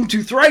 the problem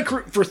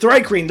for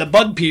Thri-kreen, the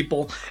bug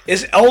people,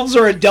 is elves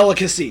are a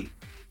delicacy.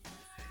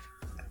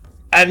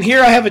 And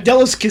here I have a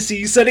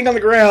delicacy sitting on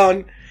the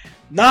ground,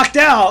 knocked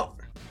out,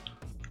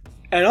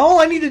 and all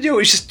I need to do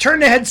is just turn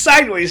the head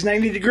sideways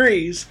 90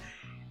 degrees,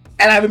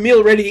 and I have a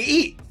meal ready to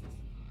eat.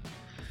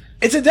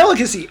 It's a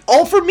delicacy,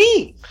 all for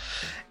me.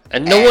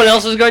 And no one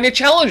else is going to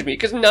challenge me,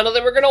 because none of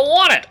them are going to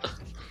want it.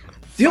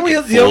 The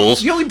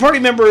only party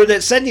member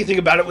that said anything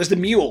about it was the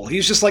mule. He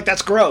was just like,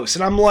 that's gross.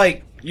 And I'm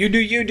like, you do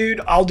you,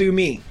 dude, I'll do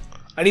me.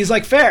 And he's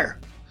like, fair.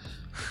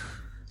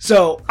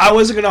 So I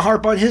wasn't going to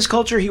harp on his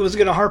culture, he wasn't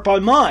going to harp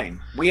on mine.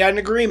 We had an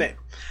agreement.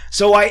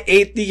 So I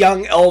ate the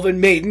young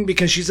elven maiden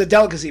because she's a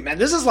delicacy. Man,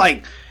 this is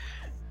like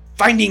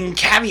finding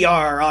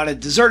caviar on a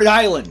deserted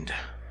island.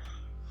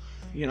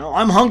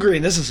 I'm hungry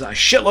and this is a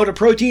shitload of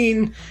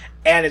protein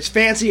and it's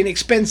fancy and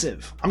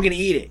expensive. I'm going to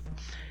eat it.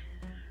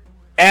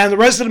 And the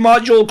rest of the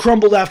module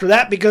crumbled after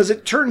that because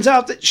it turns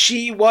out that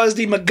she was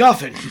the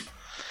MacGuffin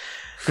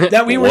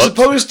that we were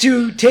supposed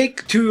to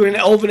take to an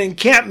elven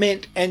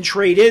encampment and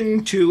trade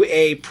into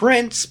a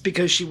prince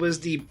because she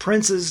was the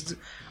prince's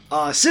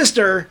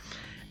sister.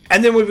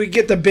 And then we would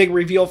get the big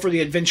reveal for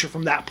the adventure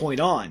from that point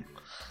on.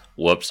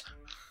 Whoops.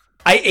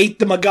 I ate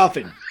the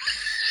MacGuffin.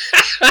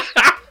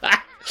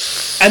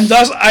 And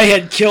thus I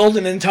had killed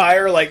an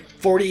entire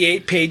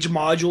 48-page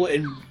module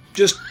in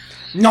just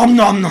nom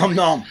nom nom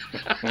nom.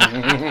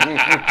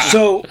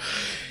 So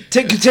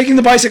taking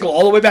the bicycle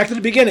all the way back to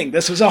the beginning,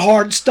 this was a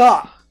hard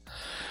stop.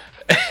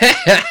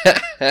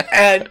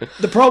 And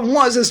the problem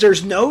is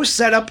there's no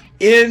setup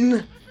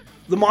in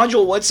the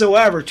module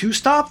whatsoever to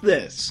stop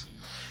this.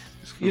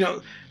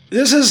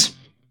 This is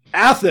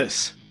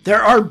Athos.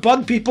 There are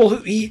bug people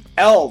who eat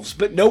elves,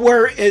 but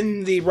nowhere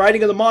in the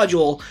writing of the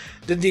module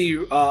did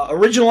the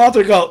original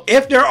author go,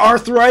 if there are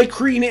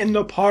Thrycreen in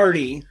the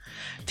party,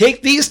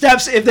 take these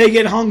steps if they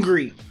get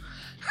hungry.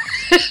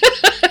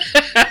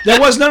 There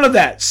was none of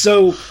that.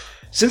 So,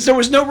 since there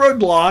was no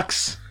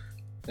roadblocks,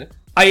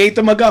 I ate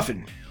the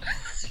MacGuffin.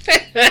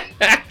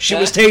 She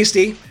was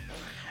tasty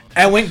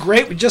and went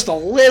great with just a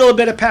little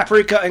bit of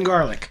paprika and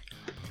garlic.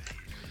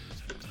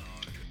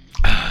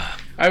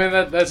 I mean,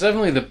 that's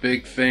definitely the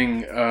big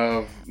thing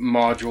of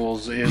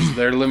modules is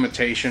their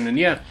limitation. And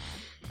yeah,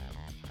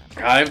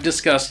 I've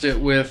discussed it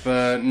with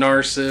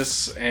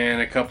Narcissus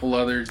and a couple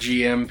other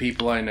GM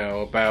people I know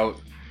about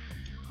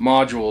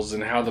modules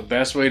and how the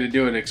best way to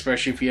do it,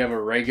 especially if you have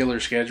a regular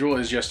schedule,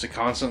 is just to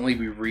constantly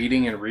be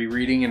reading and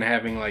rereading and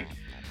having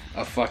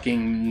a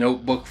fucking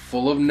notebook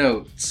full of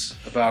notes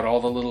about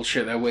all the little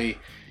shit. That way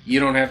you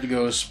don't have to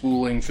go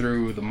spooling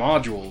through the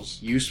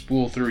modules. You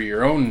spool through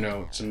your own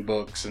notes and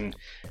books, and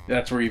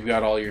that's where you've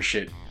got all your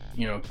shit,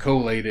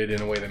 collated in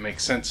a way that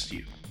makes sense to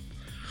you.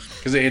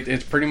 Because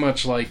it's pretty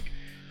much like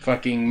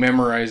fucking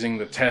memorizing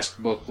the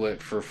test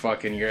booklet for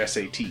fucking your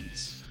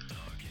SATs.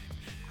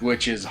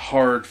 Which is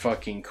hard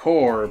fucking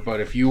core, but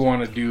if you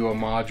want to do a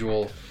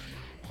module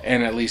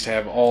and at least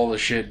have all the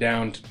shit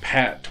down to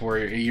pat to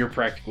where you're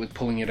practically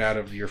pulling it out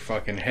of your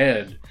fucking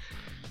head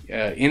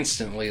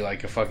instantly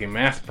like a fucking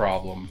math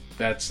problem,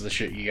 that's the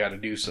shit you gotta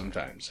do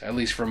sometimes. At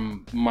least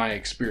from my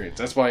experience.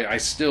 That's why I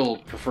still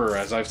prefer,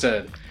 as I've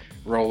said,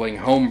 rolling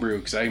homebrew,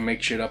 because I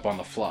make shit up on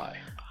the fly.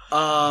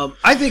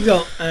 I think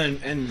though,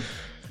 and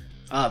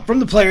from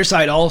the player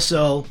side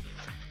also,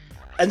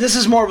 and this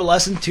is more of a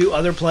lesson to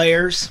other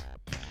players,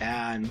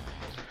 and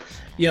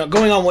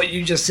going on what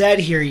you just said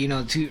here,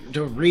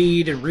 to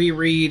read and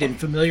reread and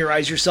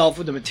familiarize yourself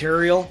with the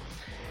material.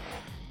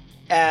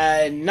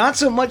 And not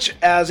so much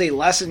as a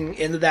lesson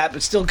into that,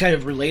 but still kind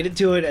of related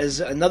to it as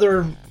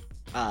another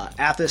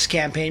Athos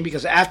campaign,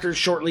 because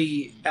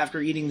shortly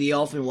after eating the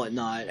elf and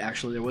whatnot,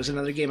 actually there was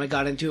another game I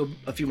got into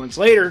a few months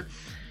later,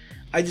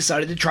 I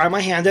decided to try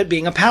my hand at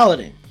being a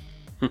paladin.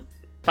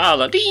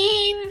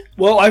 Paladin!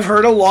 Well, I've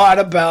heard a lot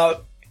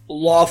about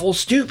lawful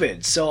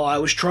stupid, so I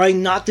was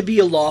trying not to be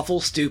a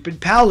lawful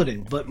stupid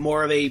paladin, but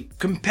more of a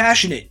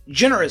compassionate,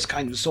 generous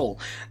kind of soul.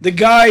 The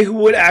guy who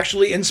would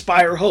actually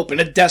inspire hope in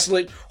a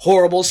desolate,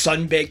 horrible,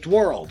 sun-baked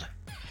world.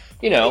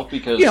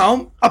 Because...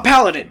 a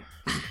paladin.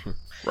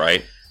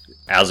 Right.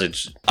 As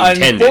it's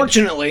intended.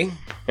 Unfortunately,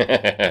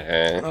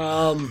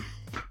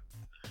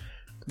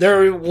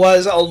 there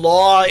was a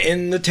law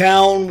in the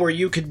town where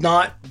you could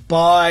not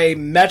buy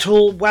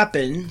metal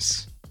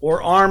weapons,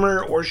 or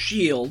armor, or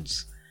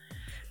shields,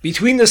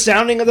 between the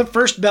sounding of the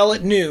first bell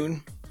at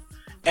noon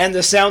and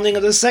the sounding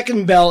of the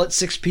second bell at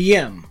 6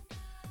 p.m.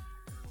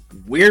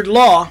 Weird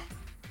law.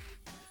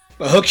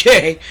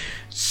 Okay,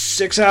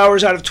 6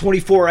 hours out of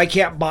 24 I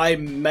can't buy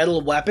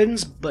metal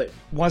weapons, but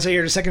once I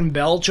hear the second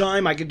bell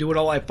chime, I can do it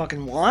all I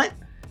fucking want?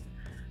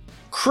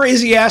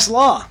 Crazy ass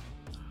law.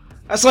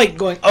 That's like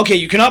going, okay,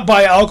 you cannot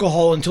buy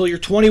alcohol until you're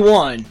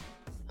 21,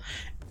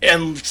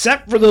 and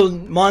except for the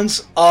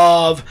months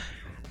of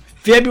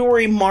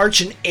February,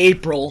 March, and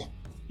April,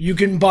 you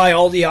can buy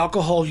all the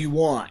alcohol you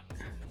want.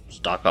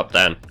 Stock up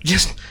then.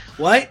 Just,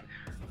 what?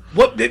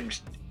 What? It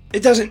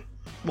doesn't,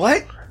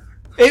 what?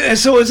 And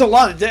so it's a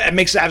lot, it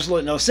makes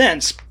absolutely no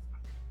sense.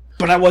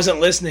 But I wasn't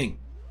listening.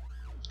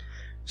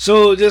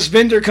 So this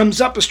vendor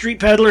comes up, a street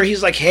peddler,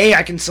 he's like, hey,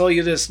 I can sell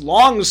you this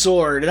long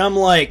sword. And I'm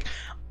like,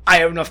 I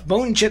have enough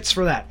bone chits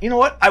for that. You know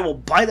what? I will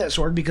buy that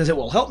sword because it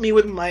will help me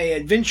with my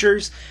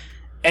adventures.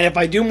 And if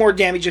I do more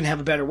damage and have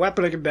a better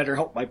weapon, I can better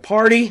help my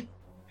party.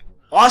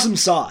 Awesome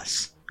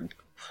sauce.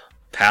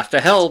 Path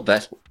to hell,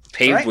 but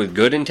paved right? with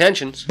good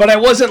intentions. But I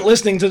wasn't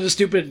listening to the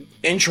stupid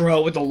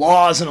intro with the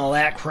laws and all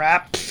that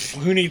crap.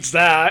 Who needs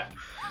that?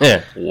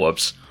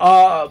 Whoops.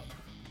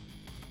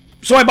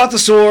 So I bought the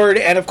sword,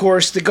 and of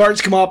course, the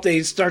guards come up,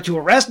 they start to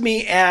arrest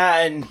me,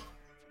 and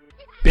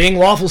being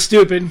lawful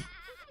stupid,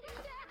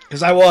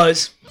 because I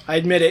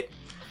admit it.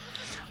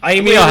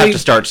 We all have to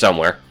start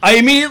somewhere. I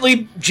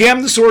immediately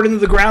jammed the sword into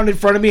the ground in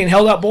front of me and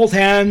held out both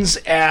hands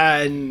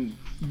and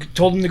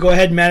told them to go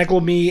ahead and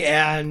manacle me,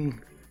 and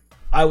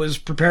I was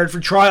prepared for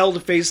trial to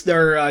face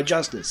their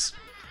justice.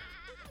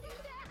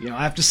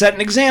 I have to set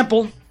an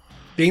example,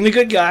 being the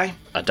good guy.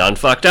 I done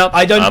fucked up.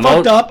 I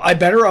fucked up. I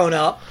better own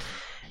up.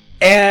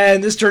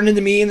 And this turned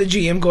into me and the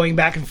GM going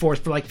back and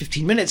forth for like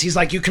 15 minutes. He's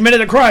like, you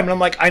committed a crime. And I'm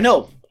like, I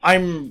know.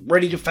 I'm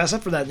ready to fess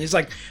up for that. And he's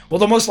like, well,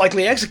 they'll most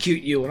likely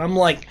execute you. And I'm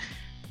like,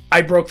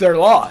 I broke their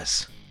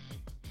laws.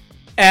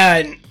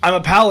 And I'm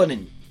a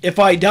paladin. If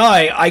I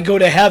die, I go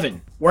to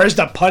heaven. Where's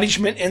the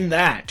punishment in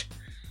that?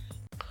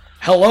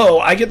 Hello,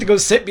 I get to go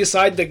sit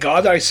beside the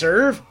god I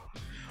serve?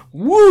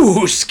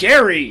 Woo,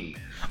 scary!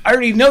 I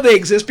already know they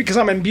exist because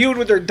I'm imbued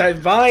with their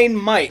divine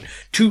might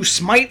to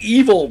smite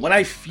evil when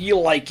I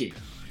feel like it.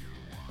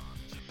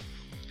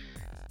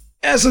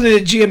 And so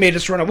the GM made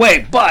us run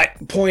away,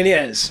 but point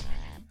is,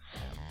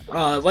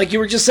 like you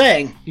were just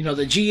saying, the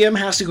GM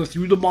has to go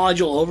through the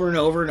module over and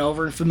over and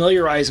over and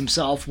familiarize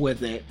himself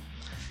with it.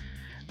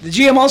 The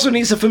GM also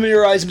needs to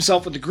familiarize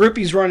himself with the group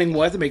he's running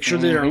with and make sure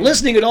that they're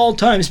listening at all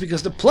times,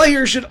 because the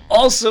player should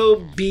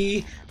also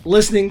be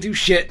listening to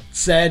shit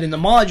said in the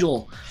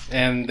module.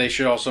 And they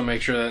should also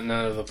make sure that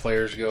none of the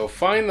players go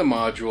find the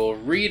module,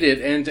 read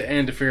it end to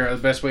end to figure out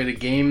the best way to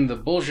game the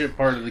bullshit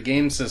part of the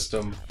game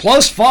system.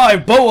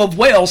 +5 bow of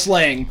whale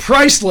slaying.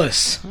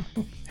 Priceless.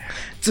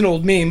 It's an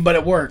old meme, but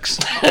it works.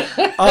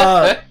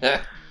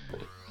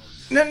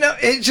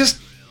 It just...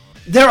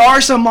 There are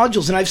some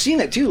modules, and I've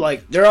seen it too,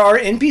 like, there are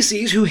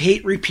NPCs who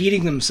hate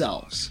repeating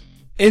themselves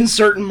in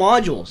certain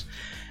modules.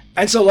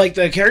 And so, like,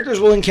 the characters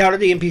will encounter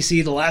the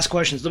NPC, the last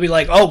questions, they'll be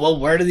like, oh, well,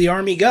 where did the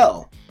army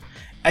go?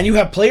 And you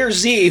have player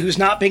Z who's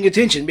not paying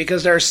attention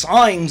because they're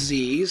assigned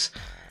Zs,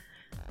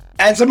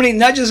 and somebody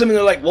nudges them and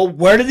they're like, well,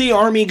 where did the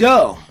army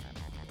go?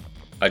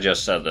 I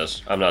just said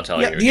this. I'm not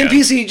telling you The again.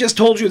 NPC just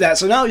told you that,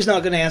 so now he's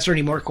not going to answer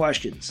any more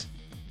questions.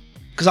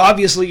 Because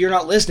obviously you're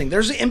not listening.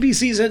 There's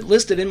NPCs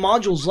listed in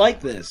modules like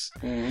this.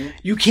 Mm-hmm.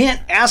 You can't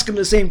ask them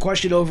the same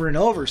question over and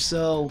over,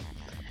 so...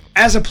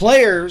 As a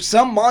player,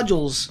 some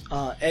modules,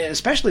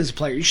 especially as a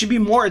player, you should be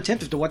more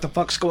attentive to what the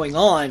fuck's going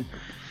on,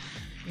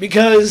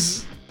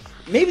 because...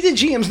 Maybe the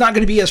GM's not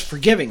going to be as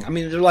forgiving. I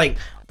mean, they're like,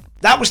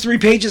 that was 3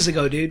 pages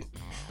ago, dude.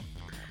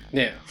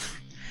 Yeah.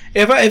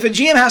 If a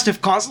GM has to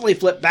constantly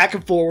flip back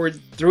and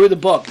forward through the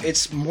book,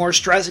 it's more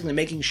stressing than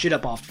making shit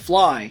up off the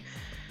fly.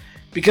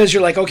 Because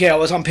you're like, okay, I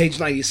was on page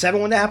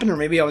 97 when that happened, or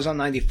maybe I was on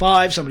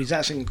 95, somebody's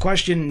asking a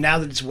question, now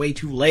that it's way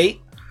too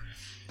late.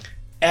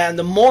 And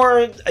the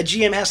more a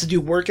GM has to do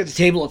work at the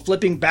table of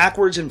flipping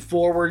backwards and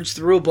forwards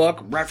through a book,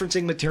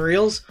 referencing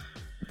materials,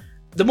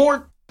 the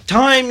more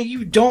time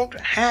you don't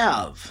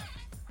have.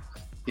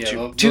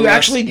 Yeah, to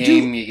actually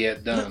game you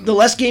get done. The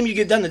less game you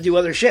get done to do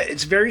other shit.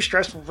 It's very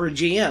stressful for a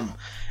GM.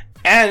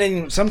 And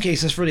in some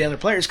cases for the other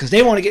players, because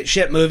they want to get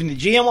shit moving. The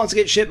GM wants to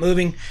get shit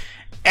moving.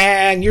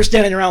 And you're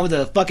standing around with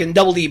a fucking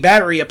double D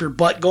battery up your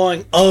butt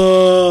going,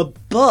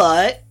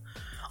 but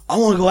I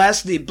want to go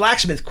ask the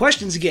blacksmith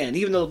questions again,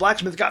 even though the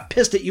blacksmith got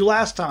pissed at you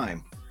last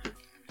time.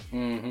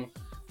 Mm-hmm.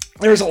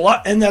 There's a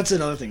lot, and that's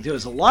another thing too.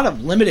 There's a lot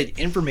of limited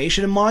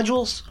information in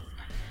modules.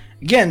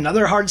 Again,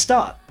 another hard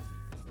stop.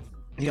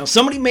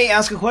 Somebody may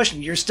ask a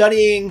question. You're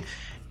studying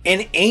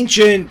an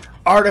ancient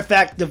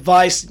artifact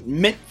device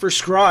meant for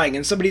scrying,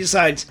 and somebody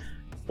decides,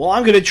 well,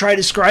 I'm going to try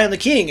to scry on the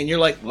king. And you're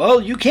like, well,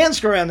 you can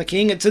scry on the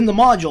king. It's in the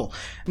module.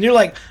 And you're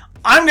like,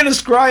 I'm going to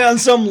scry on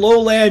some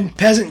lowland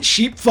peasant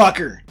sheep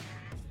fucker.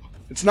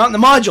 It's not in the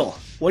module.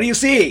 What do you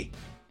see?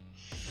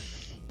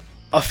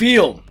 A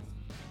field.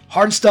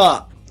 Hard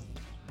stop.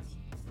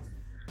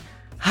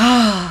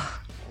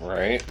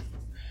 Right.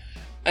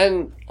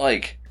 And,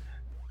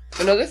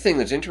 another thing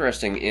that's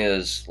interesting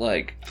is,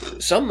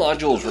 some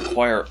modules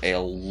require a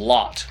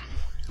lot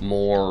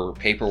more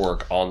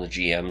paperwork on the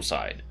GM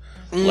side.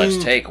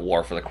 Let's take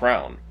War for the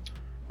Crown,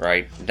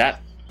 right? That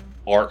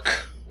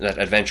arc, that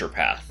adventure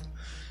path,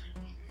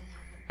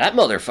 that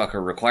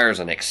motherfucker requires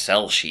an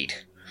Excel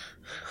sheet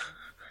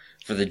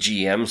for the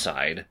GM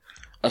side,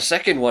 a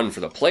second one for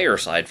the player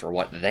side for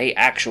what they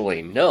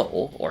actually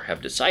know or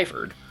have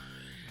deciphered,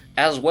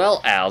 as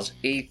well as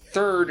a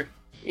third,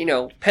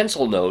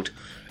 pencil note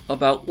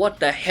about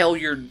what the hell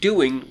you're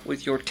doing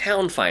with your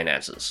town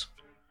finances.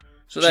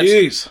 So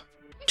that's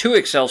 2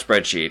 Excel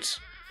spreadsheets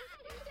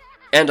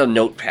and a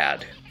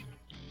notepad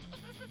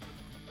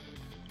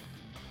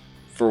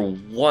for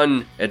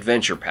one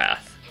adventure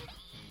path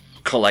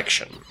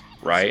collection,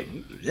 right?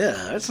 Yeah,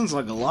 that sounds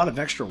like a lot of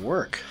extra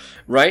work.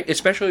 Right?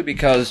 Especially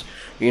because,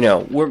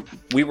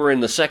 we were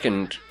in the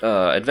second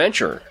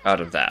adventure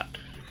out of that.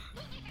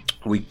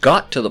 We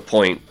got to the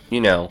point,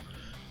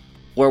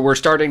 where we're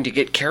starting to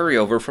get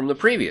carryover from the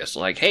previous.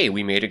 Like, hey,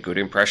 we made a good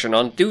impression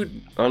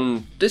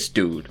on this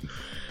dude.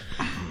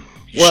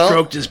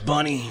 Stroked his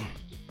bunny.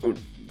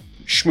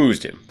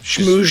 Schmoozed him.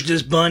 Schmoozed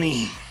his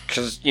bunny.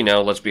 Because,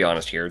 let's be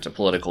honest here, it's a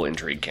political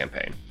intrigue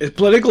campaign. It's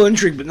political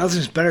intrigue, but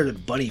nothing's better than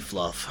bunny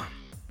fluff.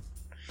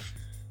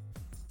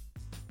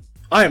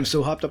 I am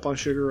so hopped up on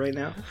sugar right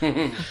now.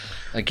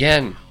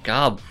 Again,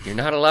 Gob, you're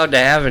not allowed to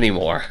have any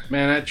more.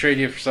 Man, I'd trade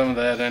you for some of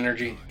that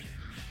energy.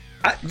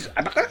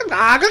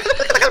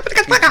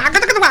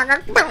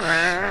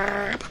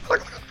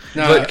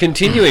 But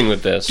continuing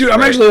with this... Dude,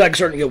 I'm actually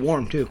starting to get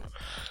warm, too.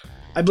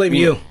 I blame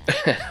you.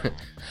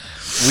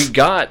 We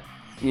got,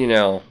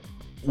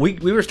 we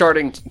were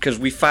starting... Because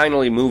we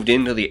finally moved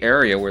into the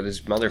area where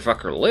this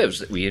motherfucker lives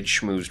that we had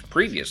schmoozed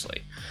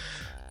previously.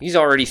 He's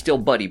already still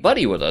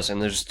buddy-buddy with us,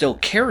 and there's still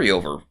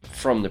carryover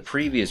from the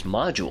previous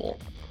module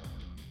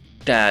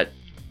that...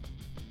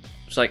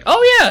 It's like,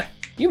 oh yeah,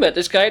 you met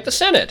this guy at the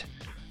Senate.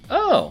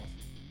 Oh.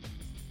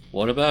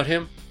 What about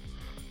him?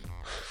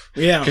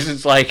 Yeah. Because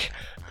it's like,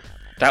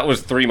 that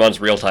was 3 months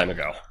real time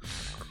ago.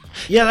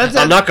 Yeah, that's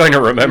I'm not going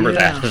to remember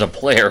that as a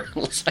player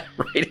unless I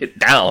write it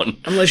down.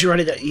 Unless you write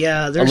it down.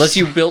 Yeah, unless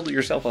you build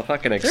yourself a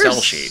fucking Excel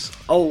there's sheet.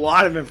 A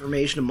lot of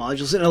information in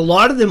modules, and a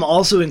lot of them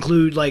also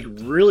include like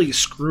really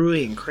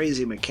screwy and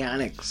crazy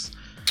mechanics.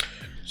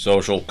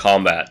 Social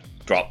combat,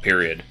 drop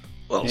period.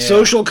 Well,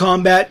 social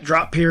combat,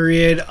 drop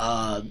period.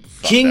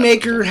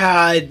 Kingmaker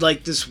had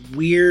like this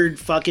weird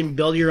fucking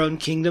build your own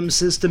kingdom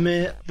system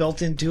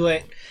built into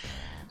it.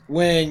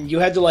 When you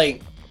had to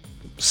like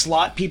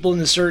slot people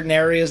into certain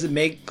areas that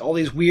make all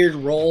these weird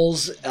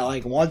rolls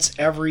like once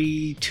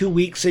every 2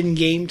 weeks in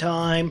game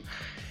time.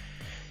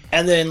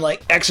 And then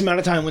like X amount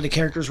of time when the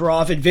characters were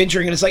off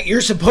adventuring, and it's like,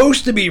 you're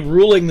supposed to be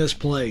ruling this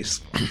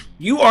place.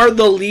 You are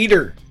the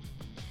leader.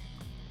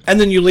 And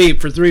then you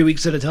leave for 3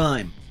 weeks at a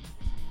time.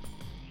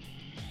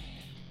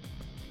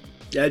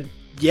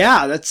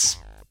 Yeah, that's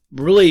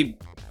really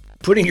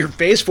putting your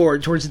face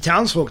forward towards the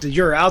townsfolk that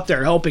you're out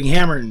there helping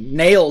hammer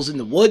nails in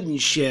the wood and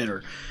shit,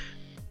 or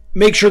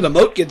make sure the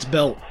moat gets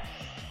built.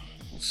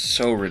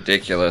 So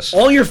ridiculous.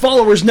 All your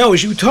followers know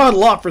is you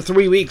toddle off for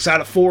 3 weeks out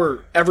of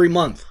 4 every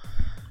month.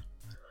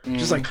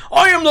 Just like,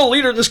 I am the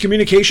leader of this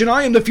communication,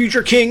 I am the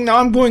future king, now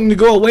I'm going to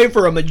go away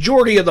for a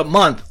majority of the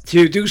month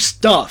to do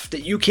stuff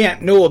that you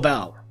can't know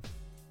about.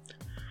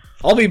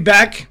 I'll be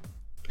back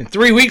in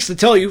 3 weeks to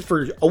tell you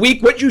for a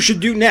week what you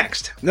should do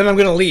next. And then I'm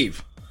going to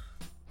leave.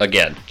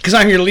 Again. Because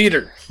I'm your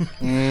leader.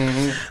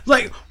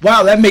 Like,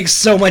 wow, that makes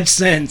so much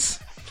sense.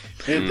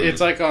 It's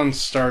like on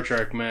Star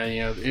Trek, man.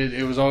 You know,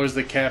 it was always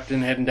the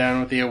captain heading down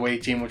with the away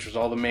team, which was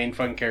all the main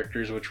fun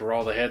characters, which were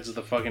all the heads of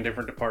the fucking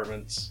different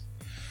departments.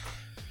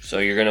 So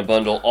you're going to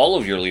bundle all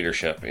of your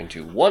leadership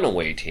into one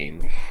away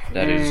team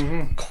that is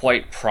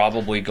quite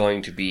probably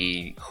going to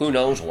be who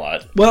knows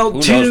what. Well, who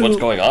knows what's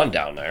going on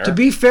down there. To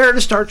be fair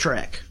to Star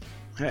Trek,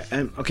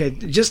 okay,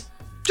 just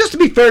to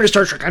be fair to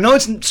Star Trek, I know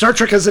Star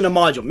Trek isn't a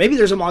module. Maybe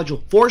there's a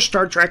module for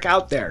Star Trek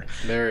out there.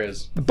 There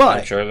is. But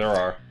I'm sure there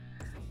are.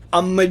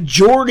 A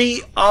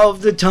majority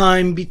of the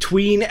time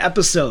between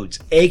episodes,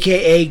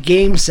 aka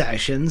game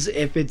sessions,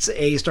 if it's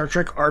a Star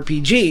Trek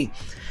RPG,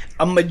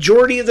 a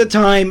majority of the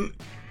time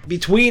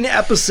between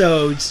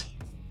episodes,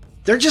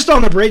 they're just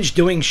on the bridge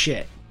doing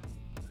shit.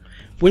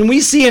 When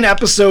we see an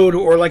episode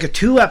or like a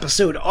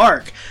 2-episode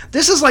arc,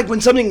 this is like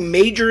when something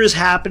major is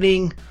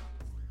happening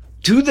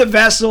to the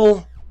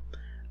vessel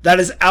that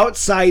is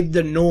outside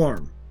the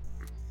norm.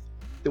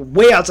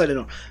 Way outside the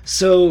norm.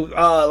 So,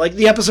 like,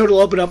 the episode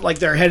will open up like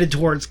they're headed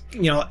towards,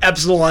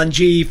 Epsilon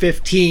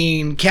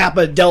G15,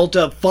 Kappa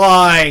Delta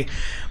Phi,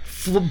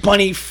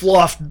 Bunny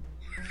Fluff,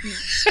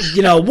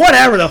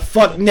 whatever the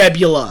fuck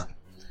nebula.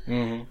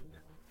 Mm-hmm.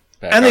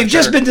 And they've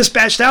just been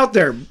dispatched out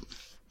there.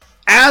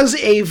 As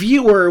a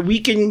viewer, we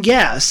can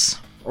guess,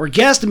 or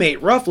guesstimate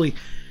roughly,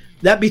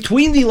 that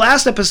between the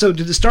last episode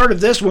to the start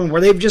of this one,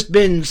 where they've just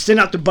been sent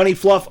out to Bunny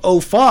Fluff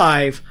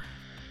 05,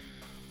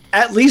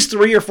 at least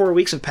 3 or 4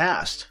 weeks have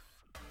passed,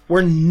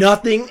 where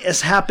nothing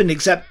has happened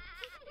except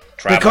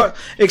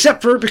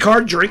for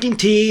Picard drinking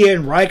tea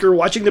and Riker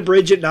watching the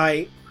bridge at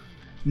night.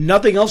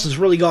 Nothing else has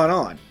really gone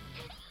on.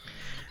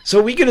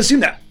 So we can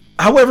assume that.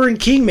 However, in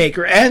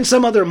Kingmaker and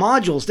some other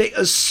modules, they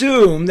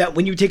assume that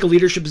when you take a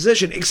leadership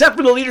position, except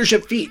for the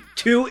leadership feat,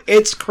 to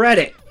its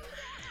credit,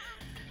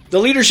 the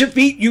leadership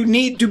feat, you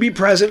need to be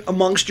present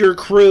amongst your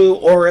crew,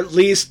 or at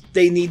least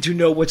they need to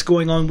know what's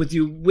going on with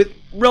you with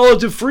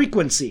relative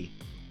frequency.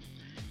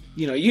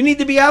 You need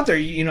to be out there.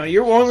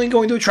 You're only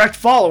going to attract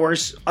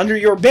followers under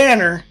your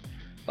banner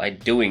by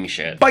doing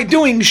shit. By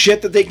doing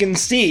shit that they can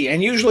see.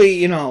 And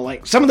usually,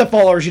 like some of the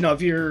followers,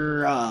 if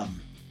you're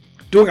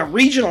doing a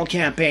regional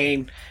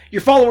campaign,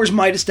 your followers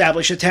might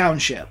establish a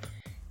township.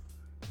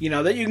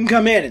 That you can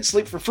come in and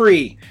sleep for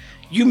free.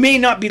 You may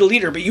not be the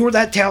leader, but you are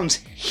that town's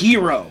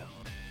hero.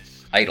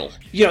 Idol.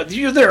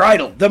 You're their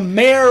idol. The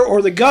mayor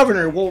or the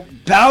governor will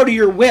bow to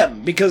your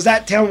whim because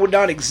that town would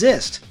not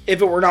exist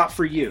if it were not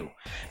for you.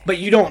 But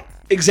you don't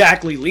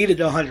exactly lead it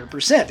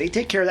 100%. They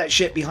take care of that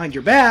shit behind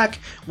your back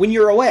when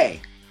you're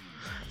away.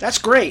 That's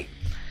great.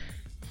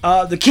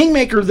 The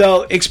Kingmaker,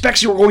 though,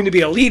 expects you're going to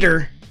be a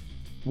leader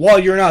while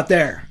you're not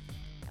there.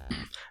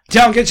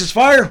 Town catches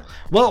fire?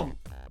 Well,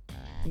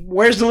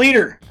 where's the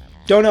leader?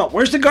 Don't know.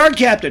 Where's the guard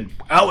captain?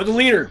 Out with the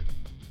leader.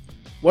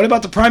 What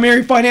about the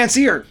primary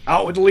financier?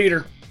 Out with the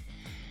leader.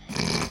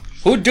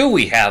 Who do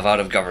we have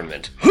out of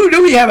government?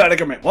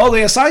 Well,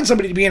 they assigned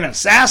somebody to be an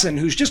assassin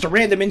who's just a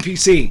random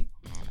NPC.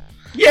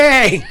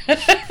 Yay!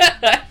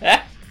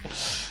 The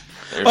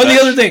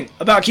other thing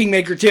about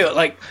Kingmaker, too,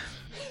 it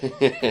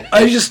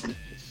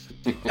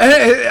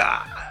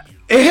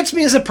hits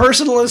me as a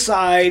personal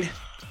aside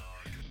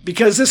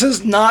because this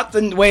is not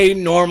the way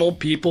normal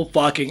people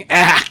fucking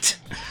act.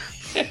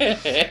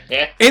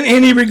 In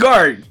any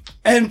regard.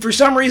 And for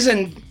some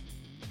reason,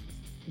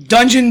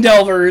 Dungeon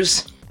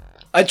Delvers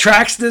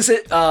attracts this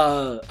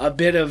a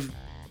bit of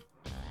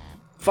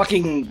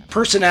fucking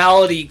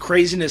personality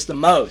craziness the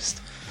most.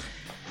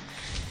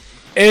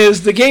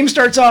 Is the game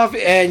starts off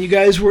and you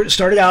guys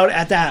started out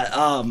at that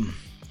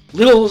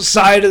little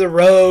side of the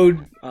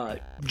road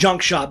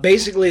junk shop,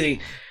 basically the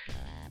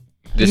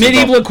This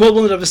medieval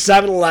equivalent of a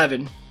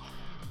 7-Eleven.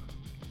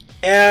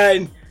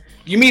 And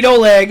you meet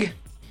Oleg,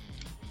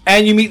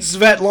 and you meet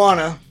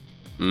Svetlana.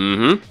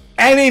 Mm-hmm.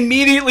 And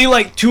immediately,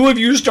 like, two of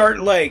you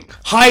start, like,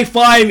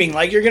 high-fiving.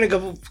 Like, you're gonna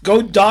go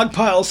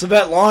dogpile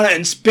Svetlana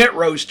and spit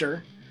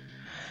roaster.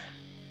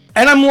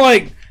 And I'm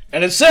like,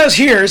 and it says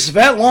here,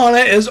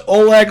 Svetlana is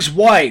Oleg's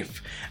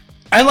wife.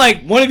 And,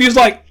 like, one of you's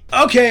like,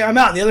 okay, I'm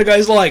out. And the other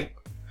guy's like,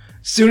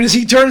 as soon as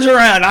he turns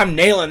around, I'm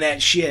nailing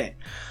that shit.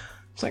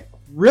 It's like,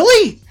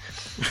 really?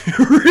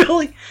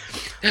 Really?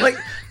 Like,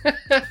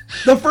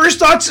 the first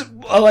thoughts,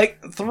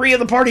 like, 3 of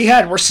the party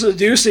had were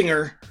seducing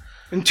her.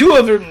 And two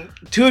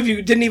of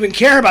you didn't even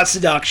care about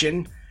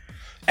seduction.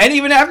 And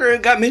even after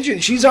it got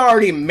mentioned, she's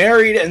already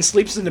married and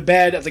sleeps in the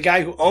bed of the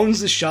guy who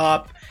owns the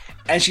shop.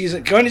 And she's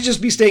going to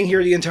just be staying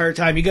here the entire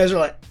time. You guys are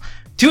like...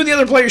 2 of the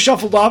other players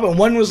shuffled off, and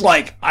one was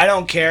like, I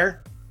don't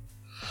care.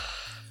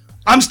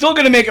 I'm still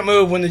going to make a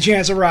move when the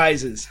chance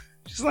arises.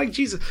 Just like,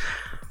 Jesus.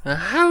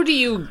 How do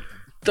you...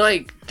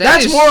 Like...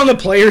 That's more on the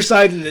player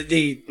side than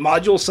the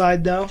module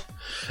side, though.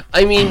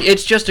 I mean,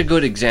 it's just a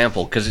good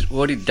example, because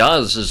what it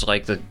does is,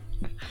 like, the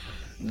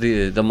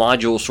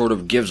module sort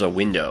of gives a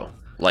window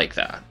like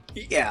that.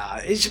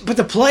 Yeah, but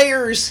the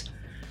players,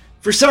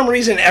 for some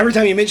reason, every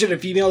time you mention a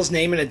female's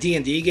name in a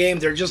D&D game,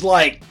 they're just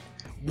like,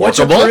 what's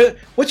her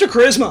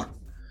charisma?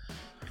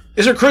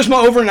 Is her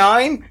charisma over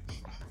 9?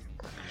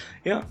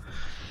 Yeah.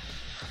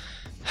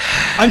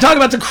 I'm talking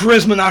about the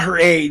charisma, not her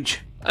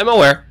age. I'm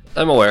aware.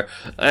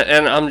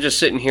 And I'm just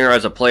sitting here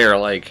as a player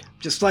like...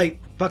 Just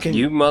like, fucking...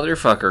 You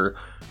motherfucker,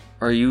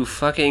 are you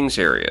fucking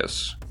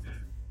serious?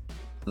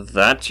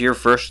 That's your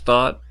first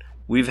thought?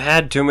 We've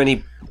had too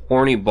many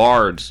horny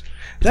bards.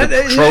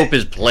 The trope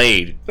is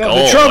played.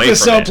 The trope is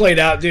so played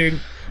out, dude.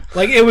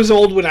 Like, it was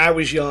old when I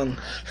was young.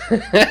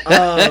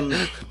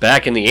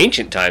 Back in the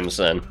ancient times,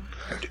 then.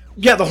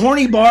 Yeah, the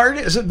horny bard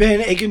has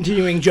been a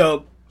continuing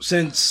joke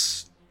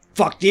since,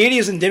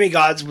 Deities and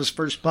Demigods was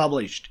first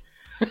published.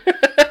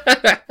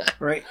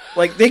 Right?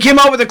 Like, they came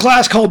out with a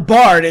class called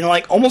Bard, and,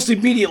 like, almost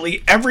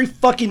immediately, every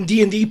fucking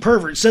D&D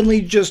pervert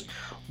suddenly just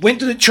went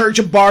to the Church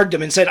of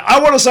Barddom and said, I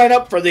want to sign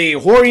up for the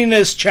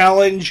Horniness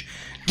Challenge.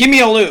 Give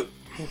me a loot.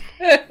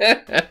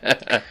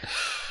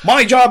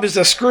 My job is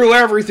to screw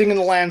everything in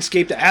the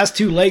landscape that has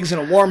 2 legs and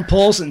a warm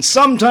pulse, and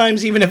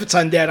sometimes, even if it's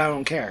undead, I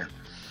don't care.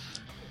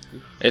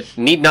 It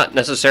need not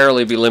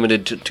necessarily be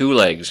limited to 2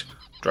 legs,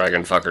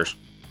 dragon fuckers.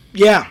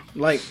 Yeah,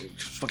 like,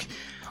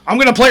 I'm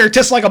gonna play her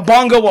tits like a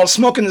bongo while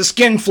smoking the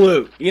skin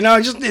flute. You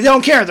know, just they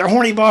don't care. They're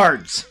horny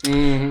bards.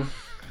 Mm-hmm.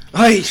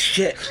 Holy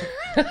shit.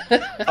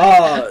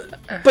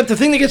 But the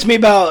thing that gets me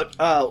about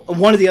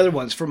one of the other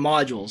ones for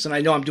modules, and I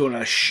know I'm doing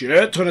a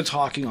shit ton of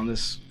talking on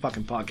this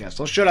fucking podcast.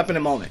 I'll shut up in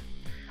a moment.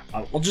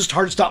 I'll just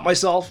hard stop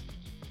myself.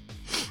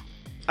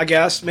 I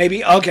guess,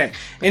 maybe. Okay.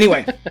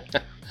 Anyway,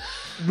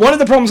 one of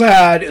the problems I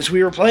had is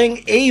we were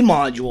playing a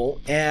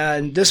module,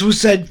 and this was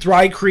said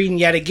Thrycreen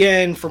yet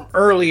again from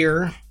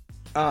earlier.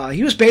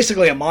 He was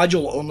basically a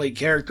module-only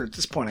character at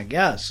this point, I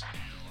guess.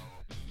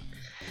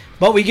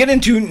 But we get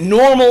into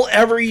normal,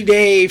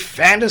 everyday,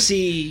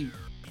 fantasy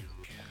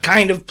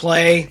kind of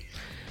play.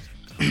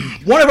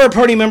 One of our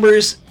party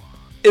members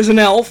is an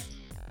elf.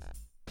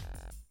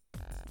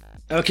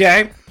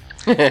 Okay?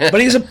 But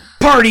he's a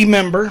party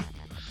member.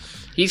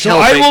 He's so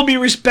I will be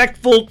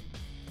respectful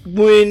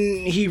when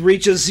he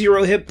reaches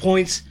 0 hit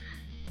points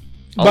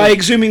by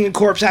exhuming the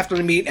corpse after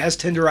the meat has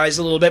tenderized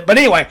a little bit. But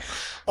anyway,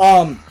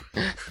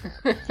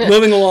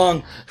 moving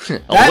along.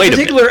 That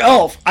particular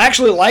elf, I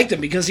actually liked him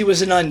because he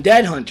was an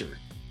undead hunter.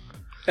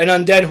 And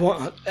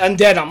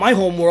undead on my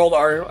home world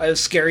are a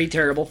scary,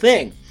 terrible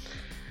thing.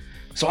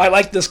 So I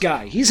like this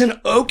guy. He's an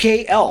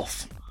okay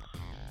elf.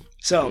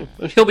 So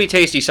he'll be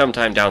tasty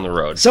sometime down the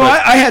road. So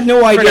I had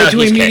no idea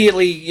to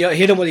immediately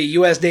hit him with a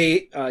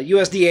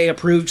USDA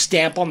approved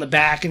stamp on the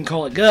back and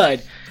call it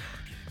good.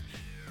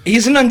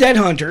 He's an undead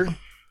hunter.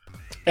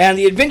 And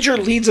the adventure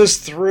leads us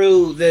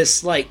through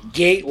this, like,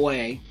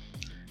 gateway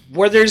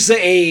where there's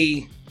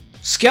a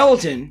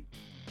skeleton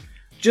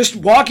just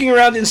walking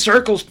around in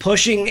circles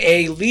pushing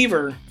a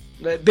lever.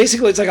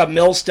 Basically, it's like a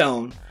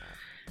millstone.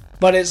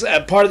 But it's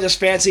a part of this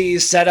fancy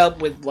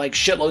setup with, like,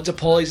 shitloads of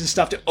pulleys and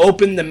stuff to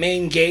open the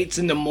main gates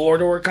into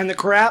Mordor kind of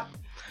crap.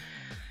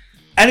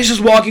 And it's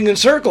just walking in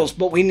circles.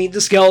 But we need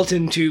the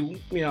skeleton to,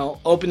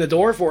 open the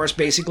door for us,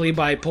 basically,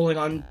 by pulling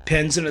on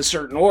pins in a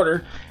certain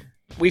order.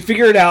 We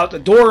figure it out. The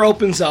door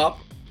opens up.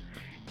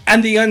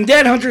 And the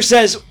undead hunter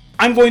says,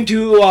 I'm going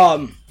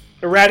to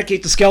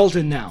eradicate the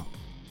skeleton now.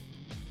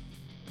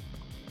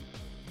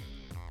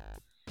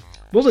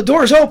 Well, the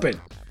door's open.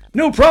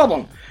 No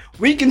problem.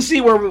 We can see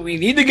where we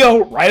need to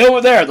go right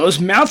over there. Those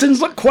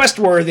mountains look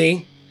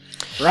quest-worthy.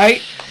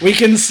 Right? We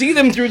can see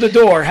them through the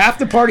door. Half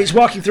the party's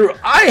walking through.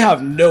 I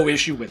have no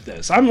issue with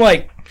this. I'm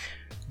like,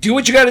 do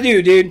what you gotta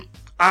do, dude.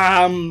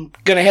 I'm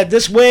gonna head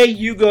this way.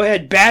 You go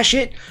ahead, bash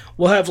it.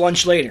 We'll have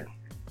lunch later.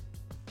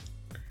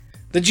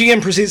 The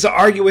GM proceeds to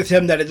argue with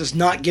him that it does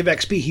not give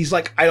XP. He's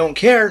like, I don't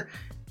care.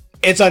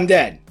 It's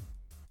undead.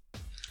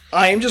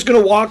 I am just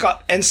going to walk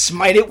up and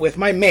smite it with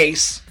my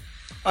mace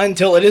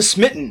until it is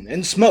smitten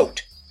and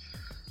smoked.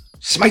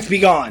 Smite be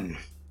gone.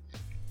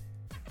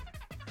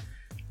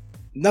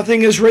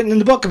 Nothing is written in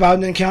the book about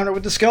an encounter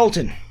with the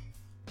skeleton.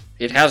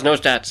 It has no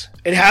stats.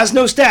 It has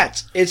no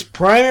stats. Its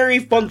primary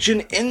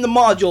function in the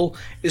module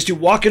is to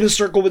walk in a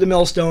circle with a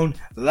millstone.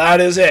 That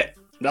is it.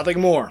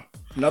 Nothing more.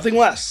 Nothing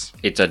less.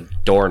 It's a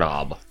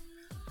doorknob.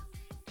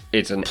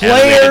 It's an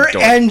Player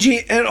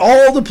animated door. and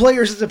all the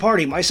players at the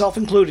party, myself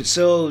included.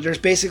 So there's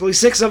basically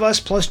 6 of us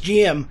plus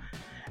GM.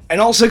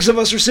 And all 6 of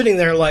us are sitting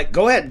there like,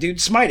 go ahead,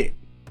 dude, smite it.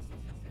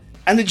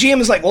 And the GM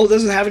is like, well, it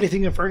doesn't have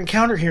anything for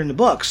encounter here in the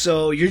book,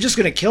 so you're just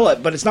going to kill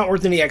it, but it's not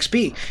worth any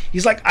XP.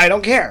 He's like, I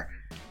don't care.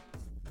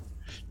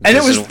 And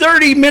it was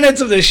 30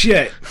 minutes of this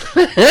shit.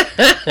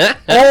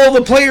 All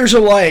the players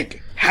are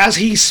like, has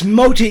he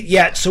smote it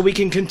yet so we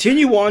can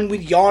continue on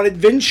with yon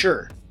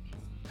adventure?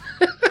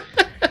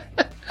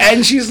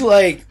 And she's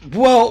like,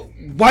 well,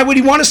 why would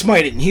he want to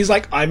smite it? And he's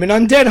like, I'm an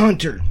undead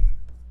hunter.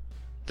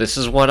 This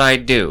is what I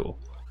do.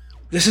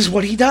 This is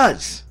what he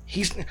does.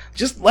 He's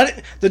just let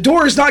it. The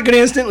door is not going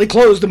to instantly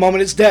close the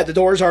moment it's dead. The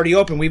door is already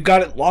open. We've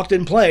got it locked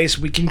in place.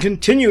 We can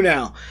continue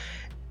now.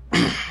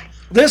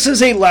 This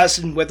is a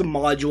lesson with a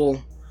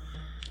module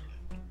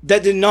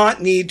that did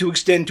not need to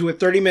extend to a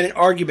 30-minute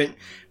argument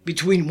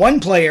between one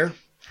player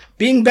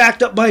being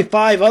backed up by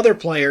 5 other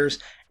players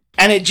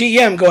and a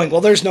GM going,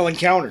 well, there's no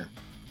encounter.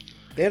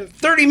 They had a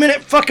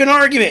 30-minute fucking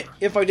argument,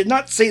 if I did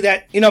not say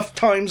that enough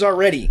times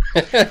already.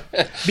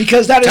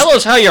 Because that is... Tell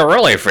us how you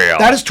really feel.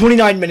 That is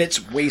 29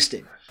 minutes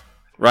wasted.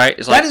 Right?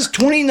 It's That is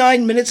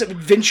 29 minutes of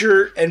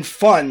adventure and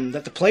fun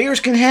that the players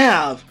can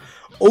have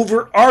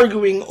over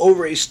arguing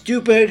over a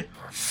stupid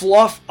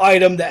fluff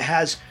item that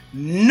has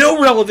no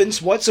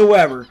relevance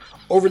whatsoever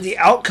over the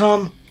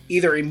outcome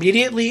either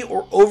immediately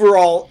or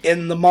overall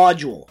in the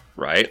module.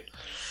 Right.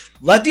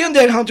 Let the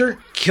undead hunter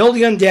kill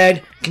the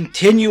undead,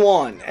 continue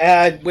on.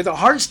 And with a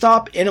hard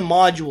stop in a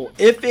module,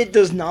 if it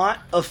does not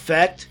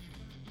affect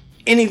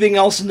anything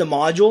else in the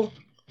module,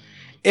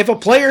 if a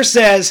player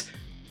says,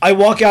 I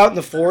walk out in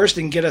the forest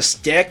and get a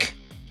stick,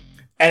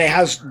 and it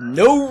has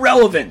no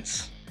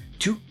relevance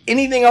to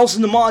anything else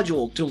in the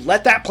module, to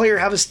let that player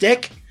have a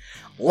stick,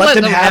 let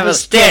them have a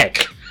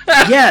stick.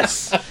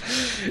 Yes.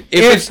 If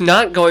it's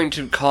not going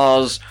to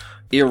cause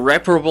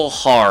irreparable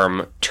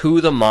harm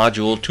to the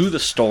module, to the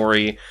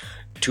story,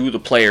 to the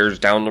players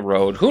down the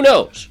road, who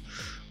knows?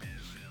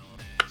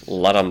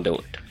 Let them do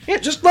it. Yeah,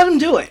 just let them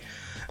do it.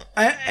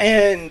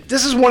 And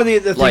this is one of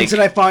the things that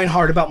I find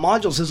hard about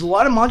modules, is a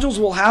lot of modules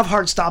will have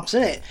hard stops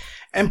in it.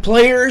 And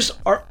players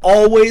are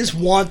always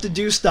want to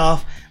do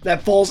stuff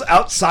that falls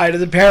outside of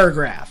the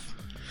paragraph.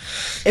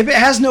 If it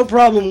has no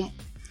problem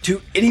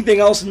to anything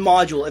else in the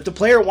module, if the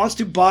player wants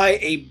to buy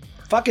a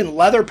fucking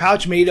leather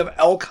pouch made of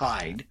elk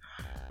hide...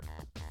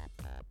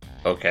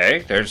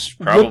 Okay, there's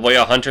probably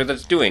a hunter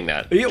that's doing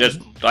that. Yeah.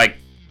 Just, like,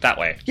 that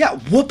way. Yeah,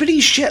 whoopity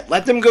shit.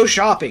 Let them go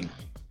shopping.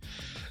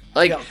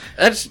 Like, Yeah.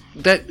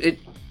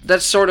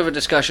 That's sort of a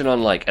discussion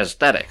on, like,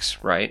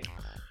 aesthetics, right?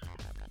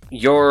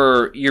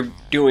 You're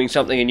doing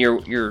something and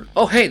you're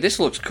oh, hey, this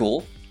looks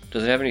cool.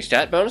 Does it have any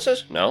stat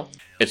bonuses? No.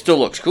 It still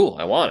looks cool.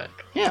 I want it.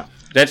 Yeah.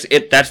 That's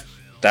it.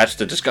 That's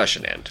the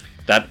discussion end.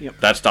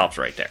 That stops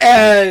right there.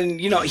 And,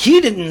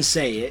 he didn't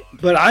say it,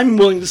 but I'm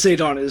willing to say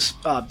it on his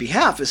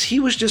behalf, is he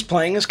was just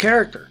playing his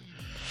character.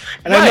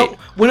 And Right.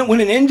 I know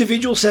when an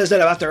individual says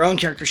that about their own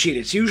character sheet,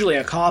 it's usually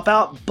a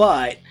cop-out,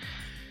 but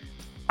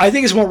I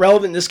think it's more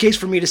relevant in this case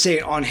for me to say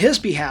it on his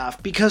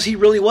behalf, because he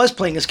really was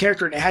playing his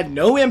character and it had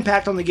no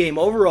impact on the game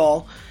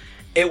overall.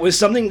 It was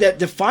something that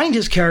defined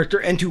his character,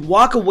 and to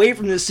walk away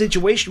from this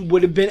situation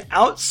would have been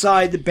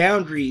outside the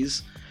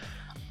boundaries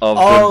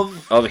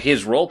of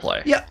his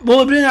roleplay. Yeah,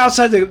 well, it would have been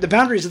outside the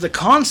boundaries of the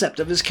concept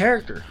of his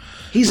character.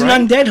 He's Right.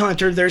 an undead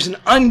hunter, there's an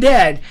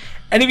undead,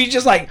 and if he's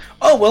just like,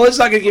 oh, well, it's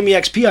not going to give me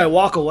XP, I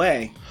walk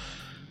away.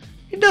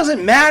 It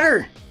doesn't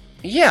matter.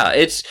 Yeah,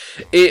 it's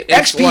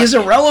XP like, is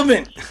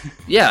irrelevant.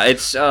 Yeah,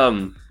 it's I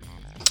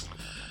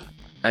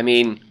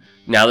mean,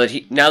 now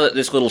that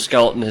this little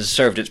skeleton has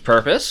served its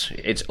purpose,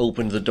 it's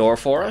opened the door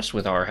for us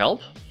with our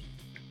help.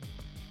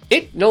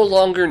 It no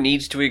longer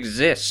needs to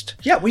exist.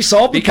 Yeah, we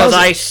solved the Because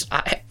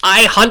puzzle.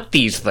 I hunt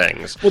these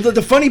things. Well,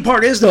 the funny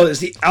part is, though, is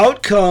the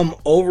outcome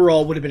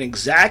overall would have been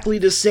exactly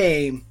the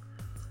same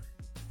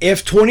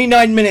if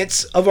 29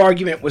 minutes of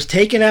argument was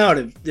taken out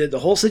of the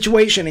whole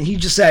situation and he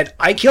just said,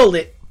 I killed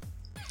it.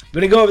 I'm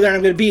going to go over there and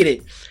I'm going to beat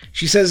it.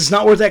 She says it's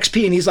not worth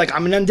XP, and he's like,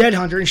 I'm an undead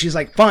hunter, and she's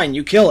like, fine,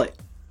 you kill it.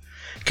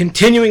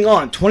 Continuing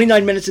on,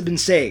 29 minutes have been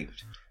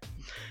saved.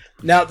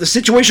 Now, the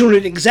situation would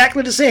have been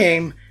exactly the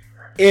same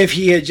if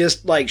he had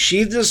just,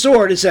 sheathed his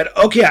sword and said,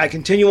 okay, I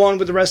continue on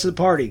with the rest of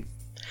the party.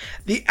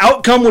 The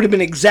outcome would have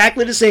been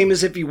exactly the same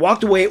as if he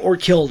walked away or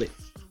killed it.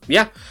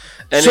 Yeah.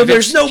 And So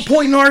there's no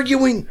point in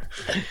arguing.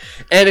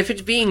 And if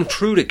it's being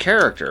true to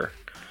character,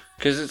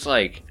 because it's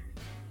like,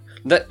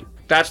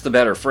 that's the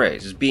better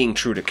phrase, is being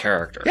true to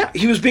character. Yeah,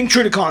 he was being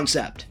true to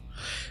concept.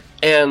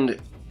 And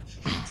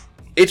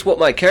it's what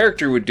my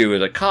character would do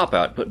as a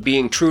cop-out, but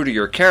being true to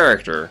your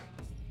character,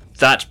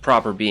 that's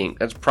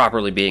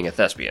properly being a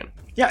thespian.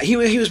 Yeah,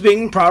 he was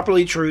being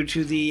properly true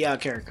to the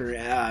character.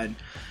 And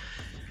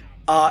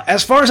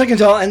as far as I can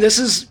tell, and this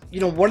is,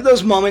 one of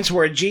those moments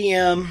where a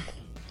GM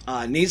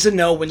needs to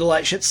know when to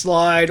let shit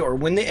slide or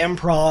when to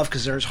improv,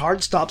 because there's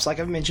hard stops, like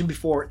I've mentioned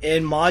before,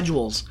 in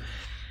modules.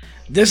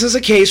 This is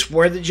a case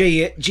where the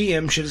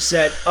GM should have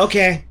said,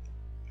 okay,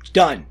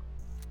 done.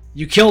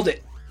 You killed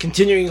it.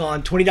 Continuing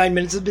on, 29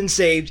 minutes has been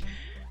saved.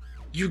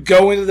 You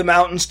go into the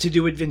mountains to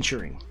do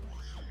adventuring.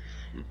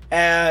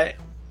 A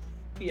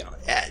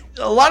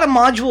lot of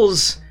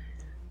modules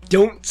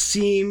don't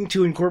seem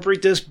to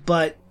incorporate this,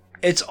 but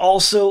it's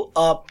also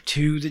up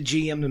to the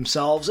GM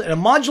themselves. And a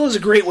module is a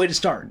great way to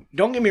start.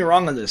 Don't get me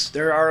wrong on this.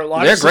 There are a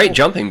lot They're great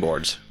jumping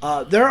boards.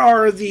 There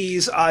are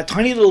these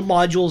tiny little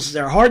modules.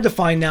 They're hard to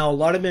find now. A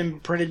lot have been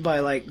printed by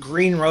like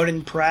Green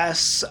Rodent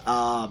Press,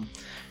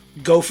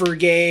 Gopher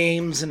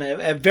Games,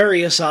 and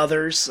various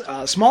others,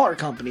 smaller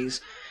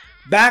companies,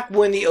 back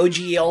when the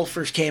OGL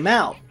first came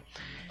out.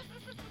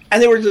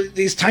 And they were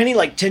these tiny,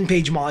 like,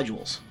 10-page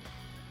modules.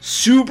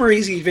 Super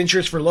easy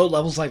adventures for low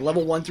levels, like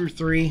level 1 through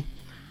 3.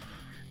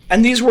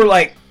 And these were,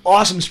 like,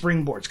 awesome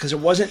springboards, because there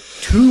wasn't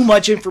too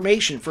much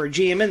information for a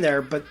GM in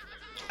there, but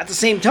at the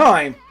same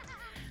time,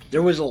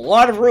 there was a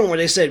lot of room where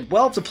they said,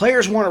 well, if the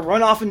players want to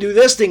run off and do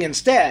this thing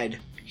instead,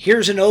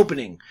 here's an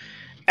opening.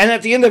 And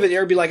at the end of it,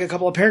 there would be, like, a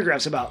couple of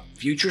paragraphs about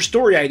future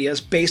story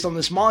ideas based on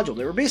this module.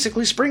 They were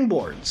basically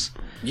springboards.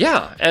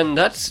 Yeah, and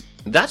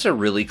that's a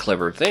really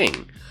clever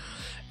thing.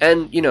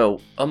 And,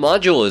 a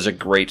module is a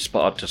great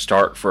spot to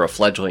start for a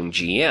fledgling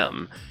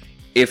GM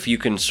if you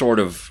can sort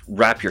of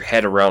wrap your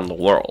head around the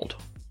world,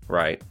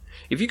 right?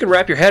 If you can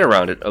wrap your head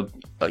around it,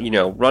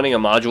 running a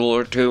module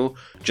or two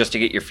just to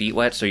get your feet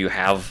wet so you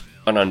have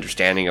an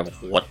understanding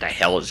of what the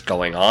hell is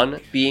going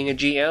on being a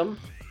GM,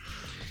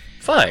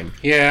 fine.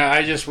 Yeah,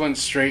 I just went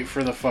straight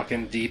for the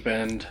fucking deep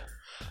end.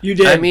 You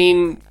did. I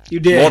mean, you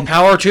did. More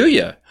power to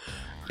you.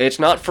 It's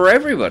not for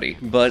everybody,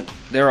 but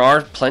there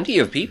are plenty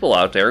of people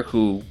out there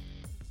who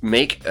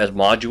make a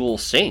module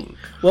sing.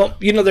 Well,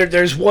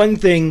 there's one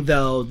thing,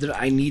 though, that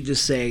I need to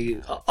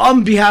say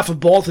on behalf of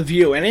both of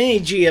you and any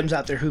GMs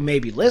out there who may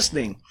be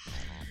listening,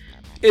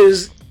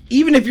 is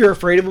even if you're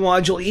afraid of a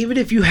module, even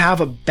if you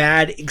have a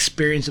bad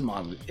experience in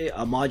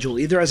a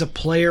module, either as a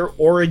player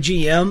or a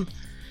GM,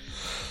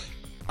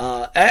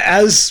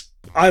 as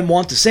I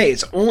want to say,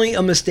 it's only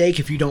a mistake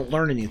if you don't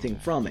learn anything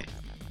from it.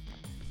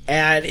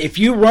 And if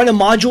you run a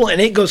module and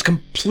it goes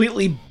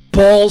completely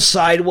balls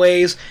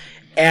sideways,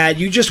 and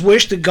you just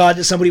wish to God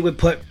that somebody would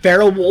put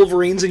feral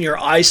wolverines in your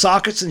eye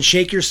sockets and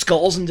shake your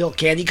skulls until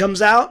candy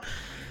comes out,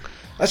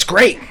 that's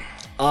great.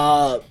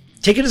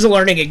 Take it as a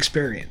learning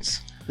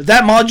experience.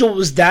 That module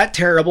was that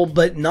terrible,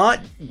 but not...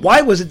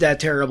 Why was it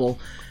that terrible?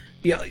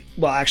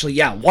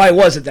 Why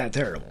was it that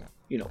terrible?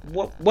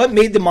 What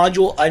made the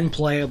module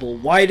unplayable?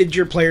 Why did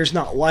your players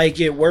not like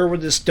it? Where were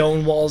the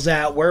stone walls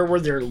at? Where were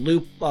there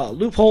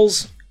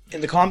loopholes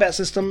in the combat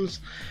systems?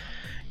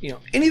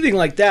 Anything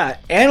like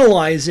that.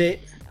 Analyze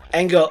it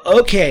and go,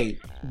 okay,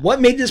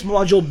 what made this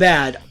module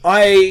bad?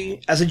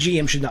 I, as a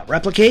GM, should not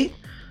replicate,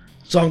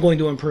 so I'm going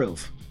to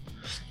improve.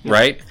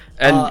 Right?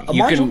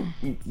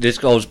 And this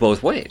goes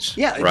both ways.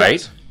 Yeah, it right?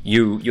 does.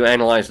 You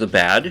analyze the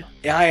bad.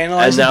 Yeah, I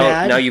analyze the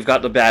bad. Now you've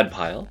got the bad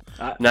pile.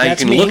 Now you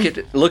can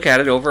look at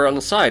it over on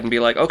the side and be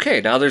like, okay,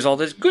 now there's all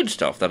this good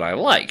stuff that I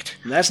liked.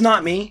 That's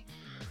not me.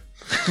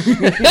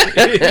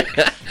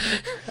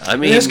 I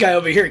mean, this guy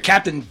over here,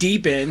 Captain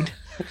Deep End.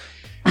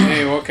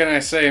 Hey, what can I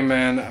say,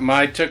 man?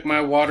 I took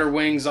my water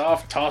wings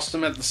off, tossed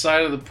them at the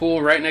side of the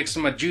pool right next to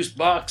my juice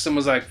box, and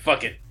was like,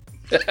 fuck it.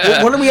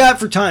 What are we at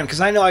for time?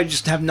 Because I know I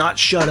just have not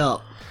shut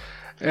up.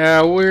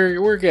 Yeah,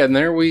 we're getting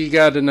there. We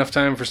got enough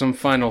time for some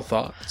final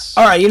thoughts.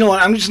 All right, you know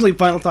what? I'm just going to leave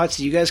final thoughts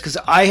to you guys because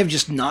I have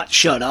just not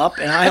shut up,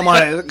 and I am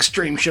on an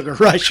extreme sugar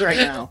rush right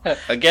now.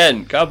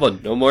 Again, Goblin,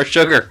 no more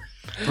sugar.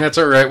 That's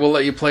all right. We'll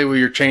let you play with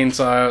your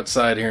chainsaw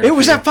outside here. It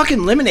was that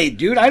fucking lemonade,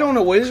 dude. I don't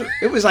know what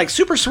it was like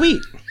super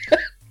sweet.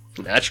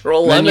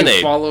 Natural then lemonade.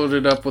 You followed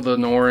it up with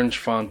an orange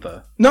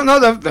Fanta. No,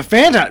 the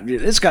Fanta,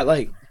 it's got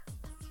like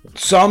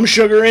some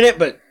sugar in it,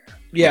 but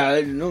yeah,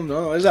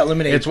 no, it's that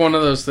lemonade. It's one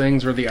of those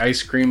things where the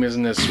ice cream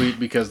isn't as sweet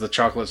because the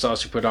chocolate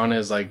sauce you put on it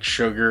is like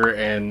sugar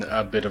and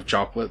a bit of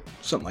chocolate.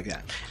 Something like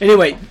that.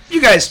 Anyway,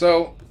 you guys,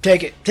 so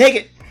take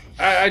it.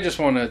 I just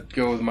want to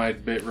go with my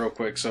bit real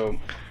quick. So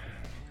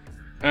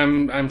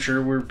I'm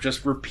sure we're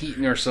just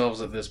repeating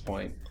ourselves at this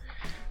point,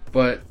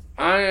 but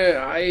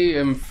I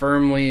am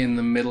firmly in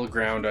the middle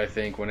ground, I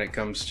think, when it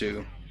comes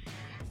to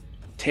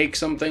take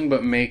something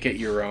but make it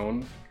your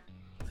own.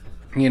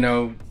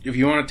 If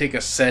you want to take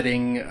a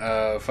setting,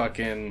 a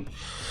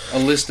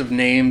list of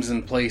names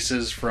and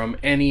places from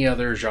any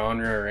other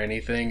genre or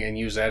anything and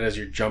use that as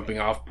your jumping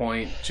off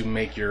point to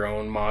make your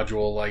own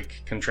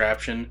module-like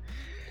contraption,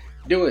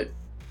 do it.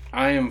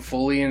 I am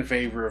fully in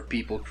favor of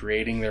people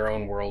creating their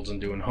own worlds and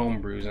doing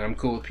homebrews, and I'm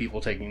cool with people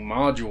taking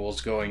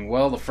modules going,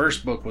 well, the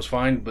first book was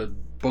fine, but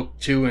book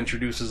 2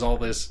 introduces all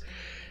this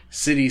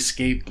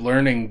cityscape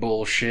learning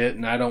bullshit,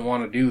 and I don't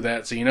want to do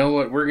that. So you know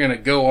what? We're going to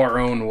go our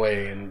own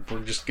way, and we're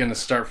just going to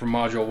start from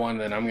Module 1,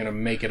 then I'm going to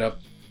make it up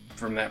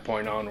from that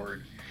point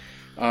onward.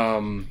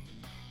 And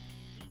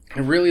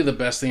really the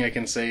best thing I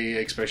can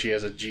say, especially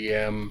as a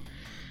GM,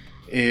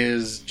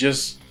 is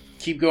just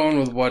keep going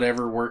with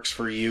whatever works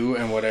for you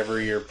and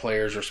whatever your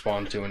players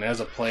respond to. And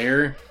as a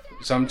player,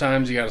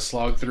 sometimes you got to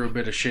slog through a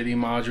bit of shitty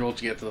module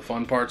to get to the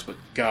fun parts, but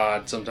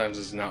God, sometimes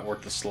it's not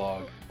worth the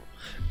slog.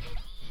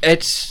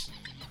 It's,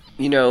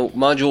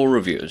 module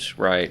reviews,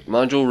 right?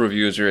 Module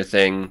reviews are a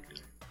thing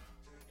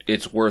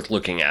it's worth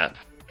looking at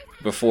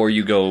before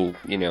you go,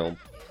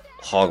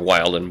 hog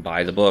wild and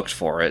buy the books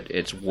for it.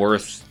 It's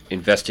worth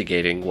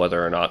investigating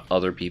whether or not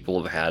other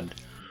people have had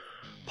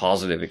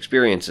positive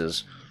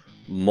experiences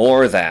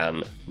more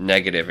than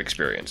negative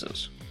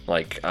experiences.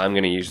 Like, I'm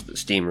going to use the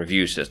Steam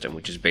review system,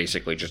 which is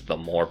basically just the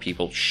more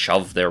people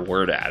shove their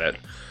word at it,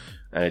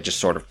 and it just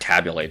sort of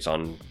tabulates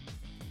on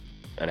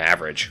an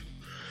average.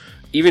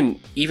 Even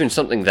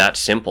something that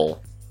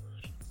simple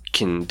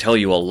can tell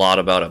you a lot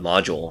about a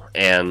module,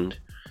 and,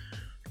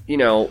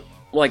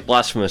 like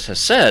Blasphemous has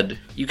said,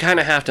 you kind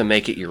of have to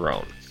make it your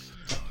own.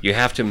 You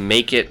have to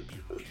make it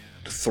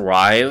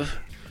thrive,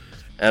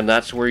 and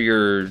that's where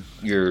your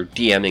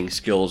DMing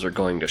skills are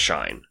going to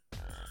shine.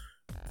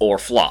 Or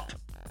flop.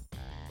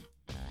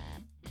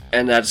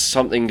 And that's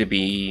something to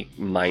be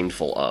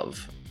mindful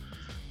of.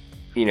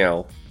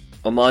 A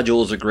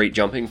module is a great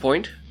jumping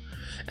point,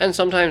 and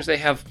sometimes they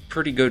have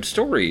pretty good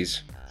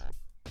stories.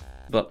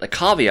 But the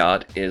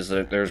caveat is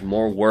that there's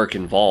more work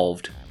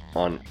involved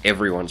on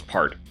everyone's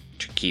part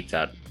to keep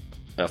that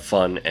a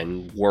fun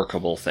and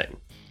workable thing.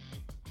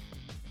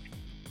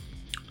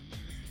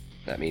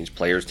 That means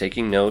players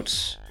taking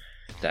notes.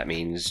 That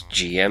means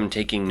GM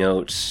taking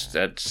notes.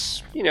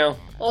 That's,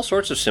 all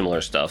sorts of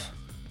similar stuff.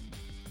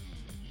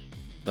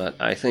 But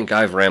I think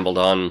I've rambled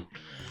on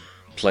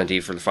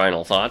plenty for the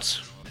final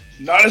thoughts.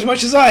 Not as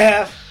much as I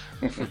have.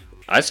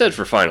 I said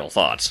for final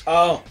thoughts.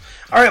 Oh.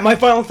 Alright, my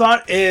final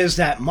thought is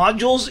that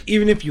modules,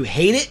 even if you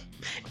hate it,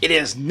 it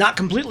is not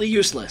completely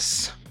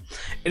useless.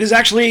 It is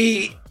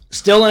actually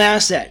still an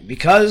asset,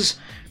 because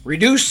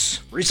reduce,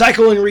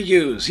 recycle, and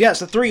reuse. Yes,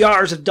 the 3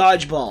 R's of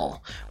dodgeball,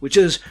 which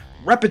is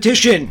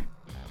repetition,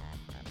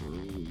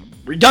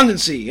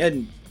 redundancy,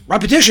 and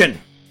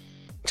repetition.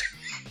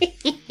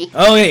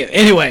 Okay,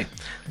 anyway.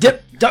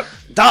 Dip, duck,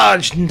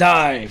 dodge, and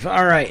dive.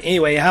 Alright,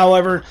 anyway,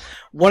 however,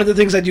 one of the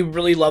things I do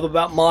really love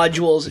about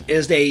modules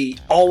is they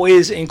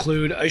always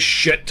include a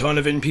shit ton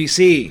of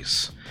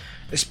NPCs.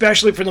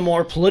 Especially for the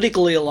more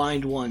politically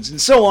aligned ones,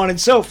 and so on and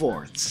so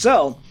forth.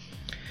 So,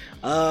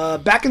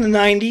 back in the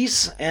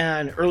 90s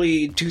and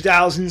early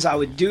 2000s, I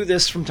would do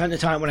this from time to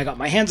time when I got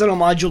my hands on a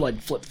module.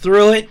 I'd flip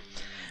through it,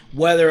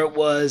 whether it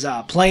was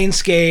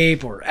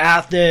Planescape or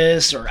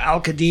Athos or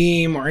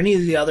Al-Qadim or any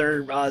of the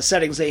other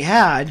settings they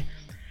had.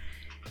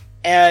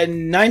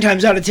 And 9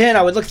 times out of 10,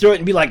 I would look through it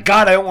and be like,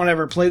 God, I don't want to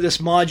ever play this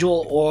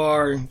module.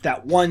 Or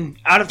that 1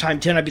 out of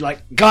time 10, I'd be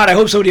like, God, I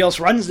hope somebody else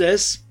runs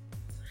this.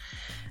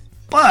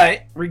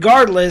 But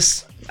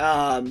regardless,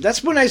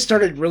 that's when I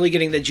started really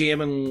getting the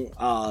GMing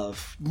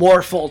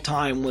more full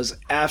time, was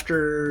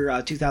after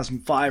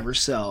 2005 or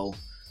so.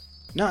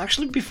 No,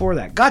 actually before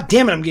that. God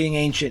damn it, I'm getting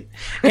ancient.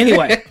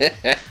 Anyway,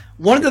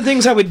 one of the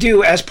things I would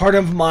do as part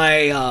of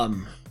my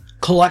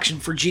collection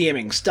for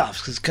GMing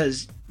stuff,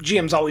 because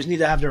GMs always need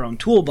to have their own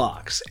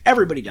toolbox.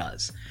 Everybody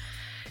does.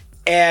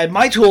 And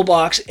my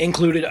toolbox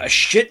included a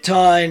shit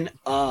ton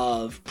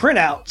of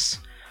printouts.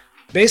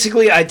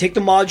 Basically, I'd take the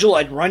module,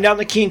 I'd run down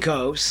the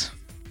Kinko's,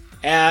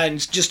 and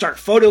just start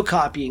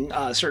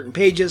photocopying certain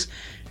pages,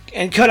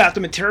 and cut out the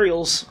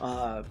materials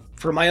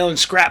for my own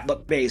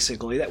scrapbook,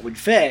 basically, that would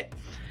fit.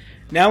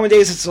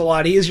 Nowadays, it's a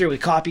lot easier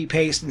with copy,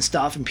 paste, and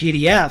stuff, and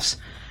PDFs,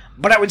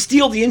 but I would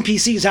steal the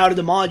NPCs out of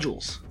the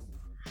modules.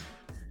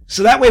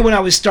 So that way, when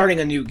I was starting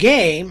a new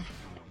game,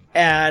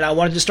 and I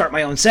wanted to start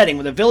my own setting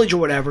with a village or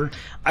whatever,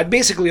 I'd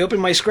basically open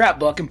my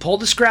scrapbook and pull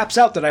the scraps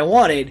out that I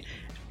wanted,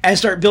 and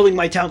start building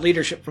my town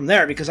leadership from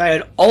there, because I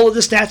had all of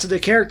the stats of the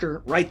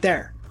character right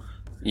there.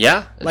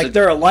 Yeah. Like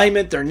their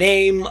alignment, their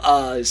name,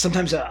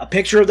 sometimes a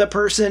picture of that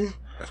person.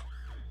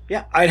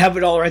 Yeah, I'd have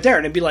it all right there.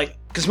 And it'd be like,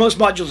 because most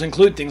modules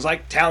include things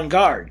like town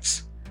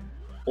guards.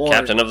 Or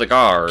Captain of the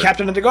guard.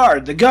 Captain of the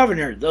guard, the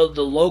governor, the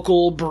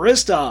local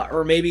barista,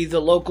 or maybe the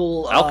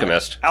local...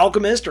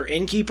 alchemist, or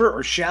innkeeper,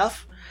 or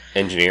chef.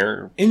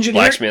 Engineer.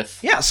 Blacksmith.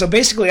 Yeah, so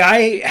basically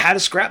I had a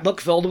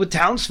scrapbook filled with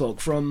townsfolk,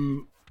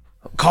 from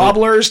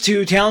cobblers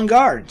to town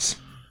guards.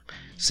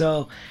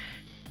 So,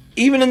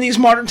 even in these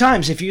modern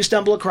times, if you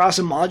stumble across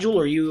a module,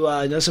 or you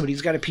know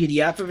somebody's got a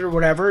PDF of it or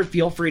whatever,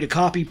 feel free to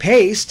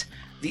copy-paste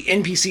the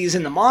NPCs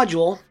in the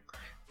module,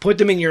 put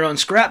them in your own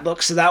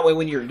scrapbook, so that way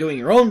when you're doing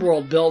your own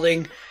world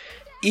building,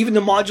 even the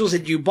modules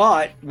that you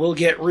bought will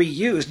get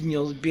reused, and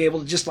you'll be able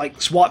to just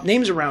like swap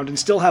names around and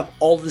still have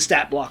all the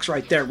stat blocks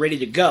right there ready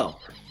to go.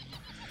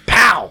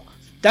 Pow!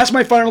 That's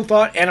my final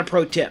thought and a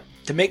pro tip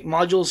to make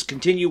modules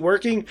continue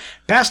working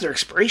past their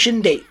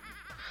expiration date.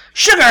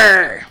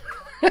 Sugar!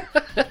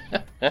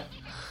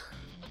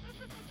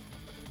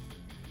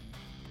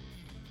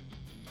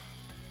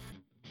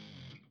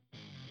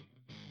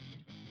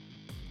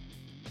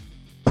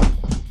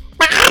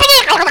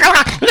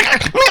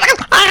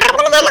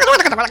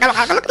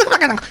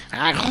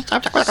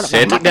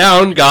 Sit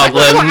down,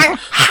 goblin.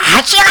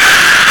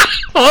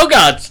 Oh,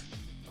 God.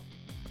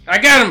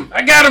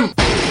 I got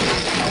him!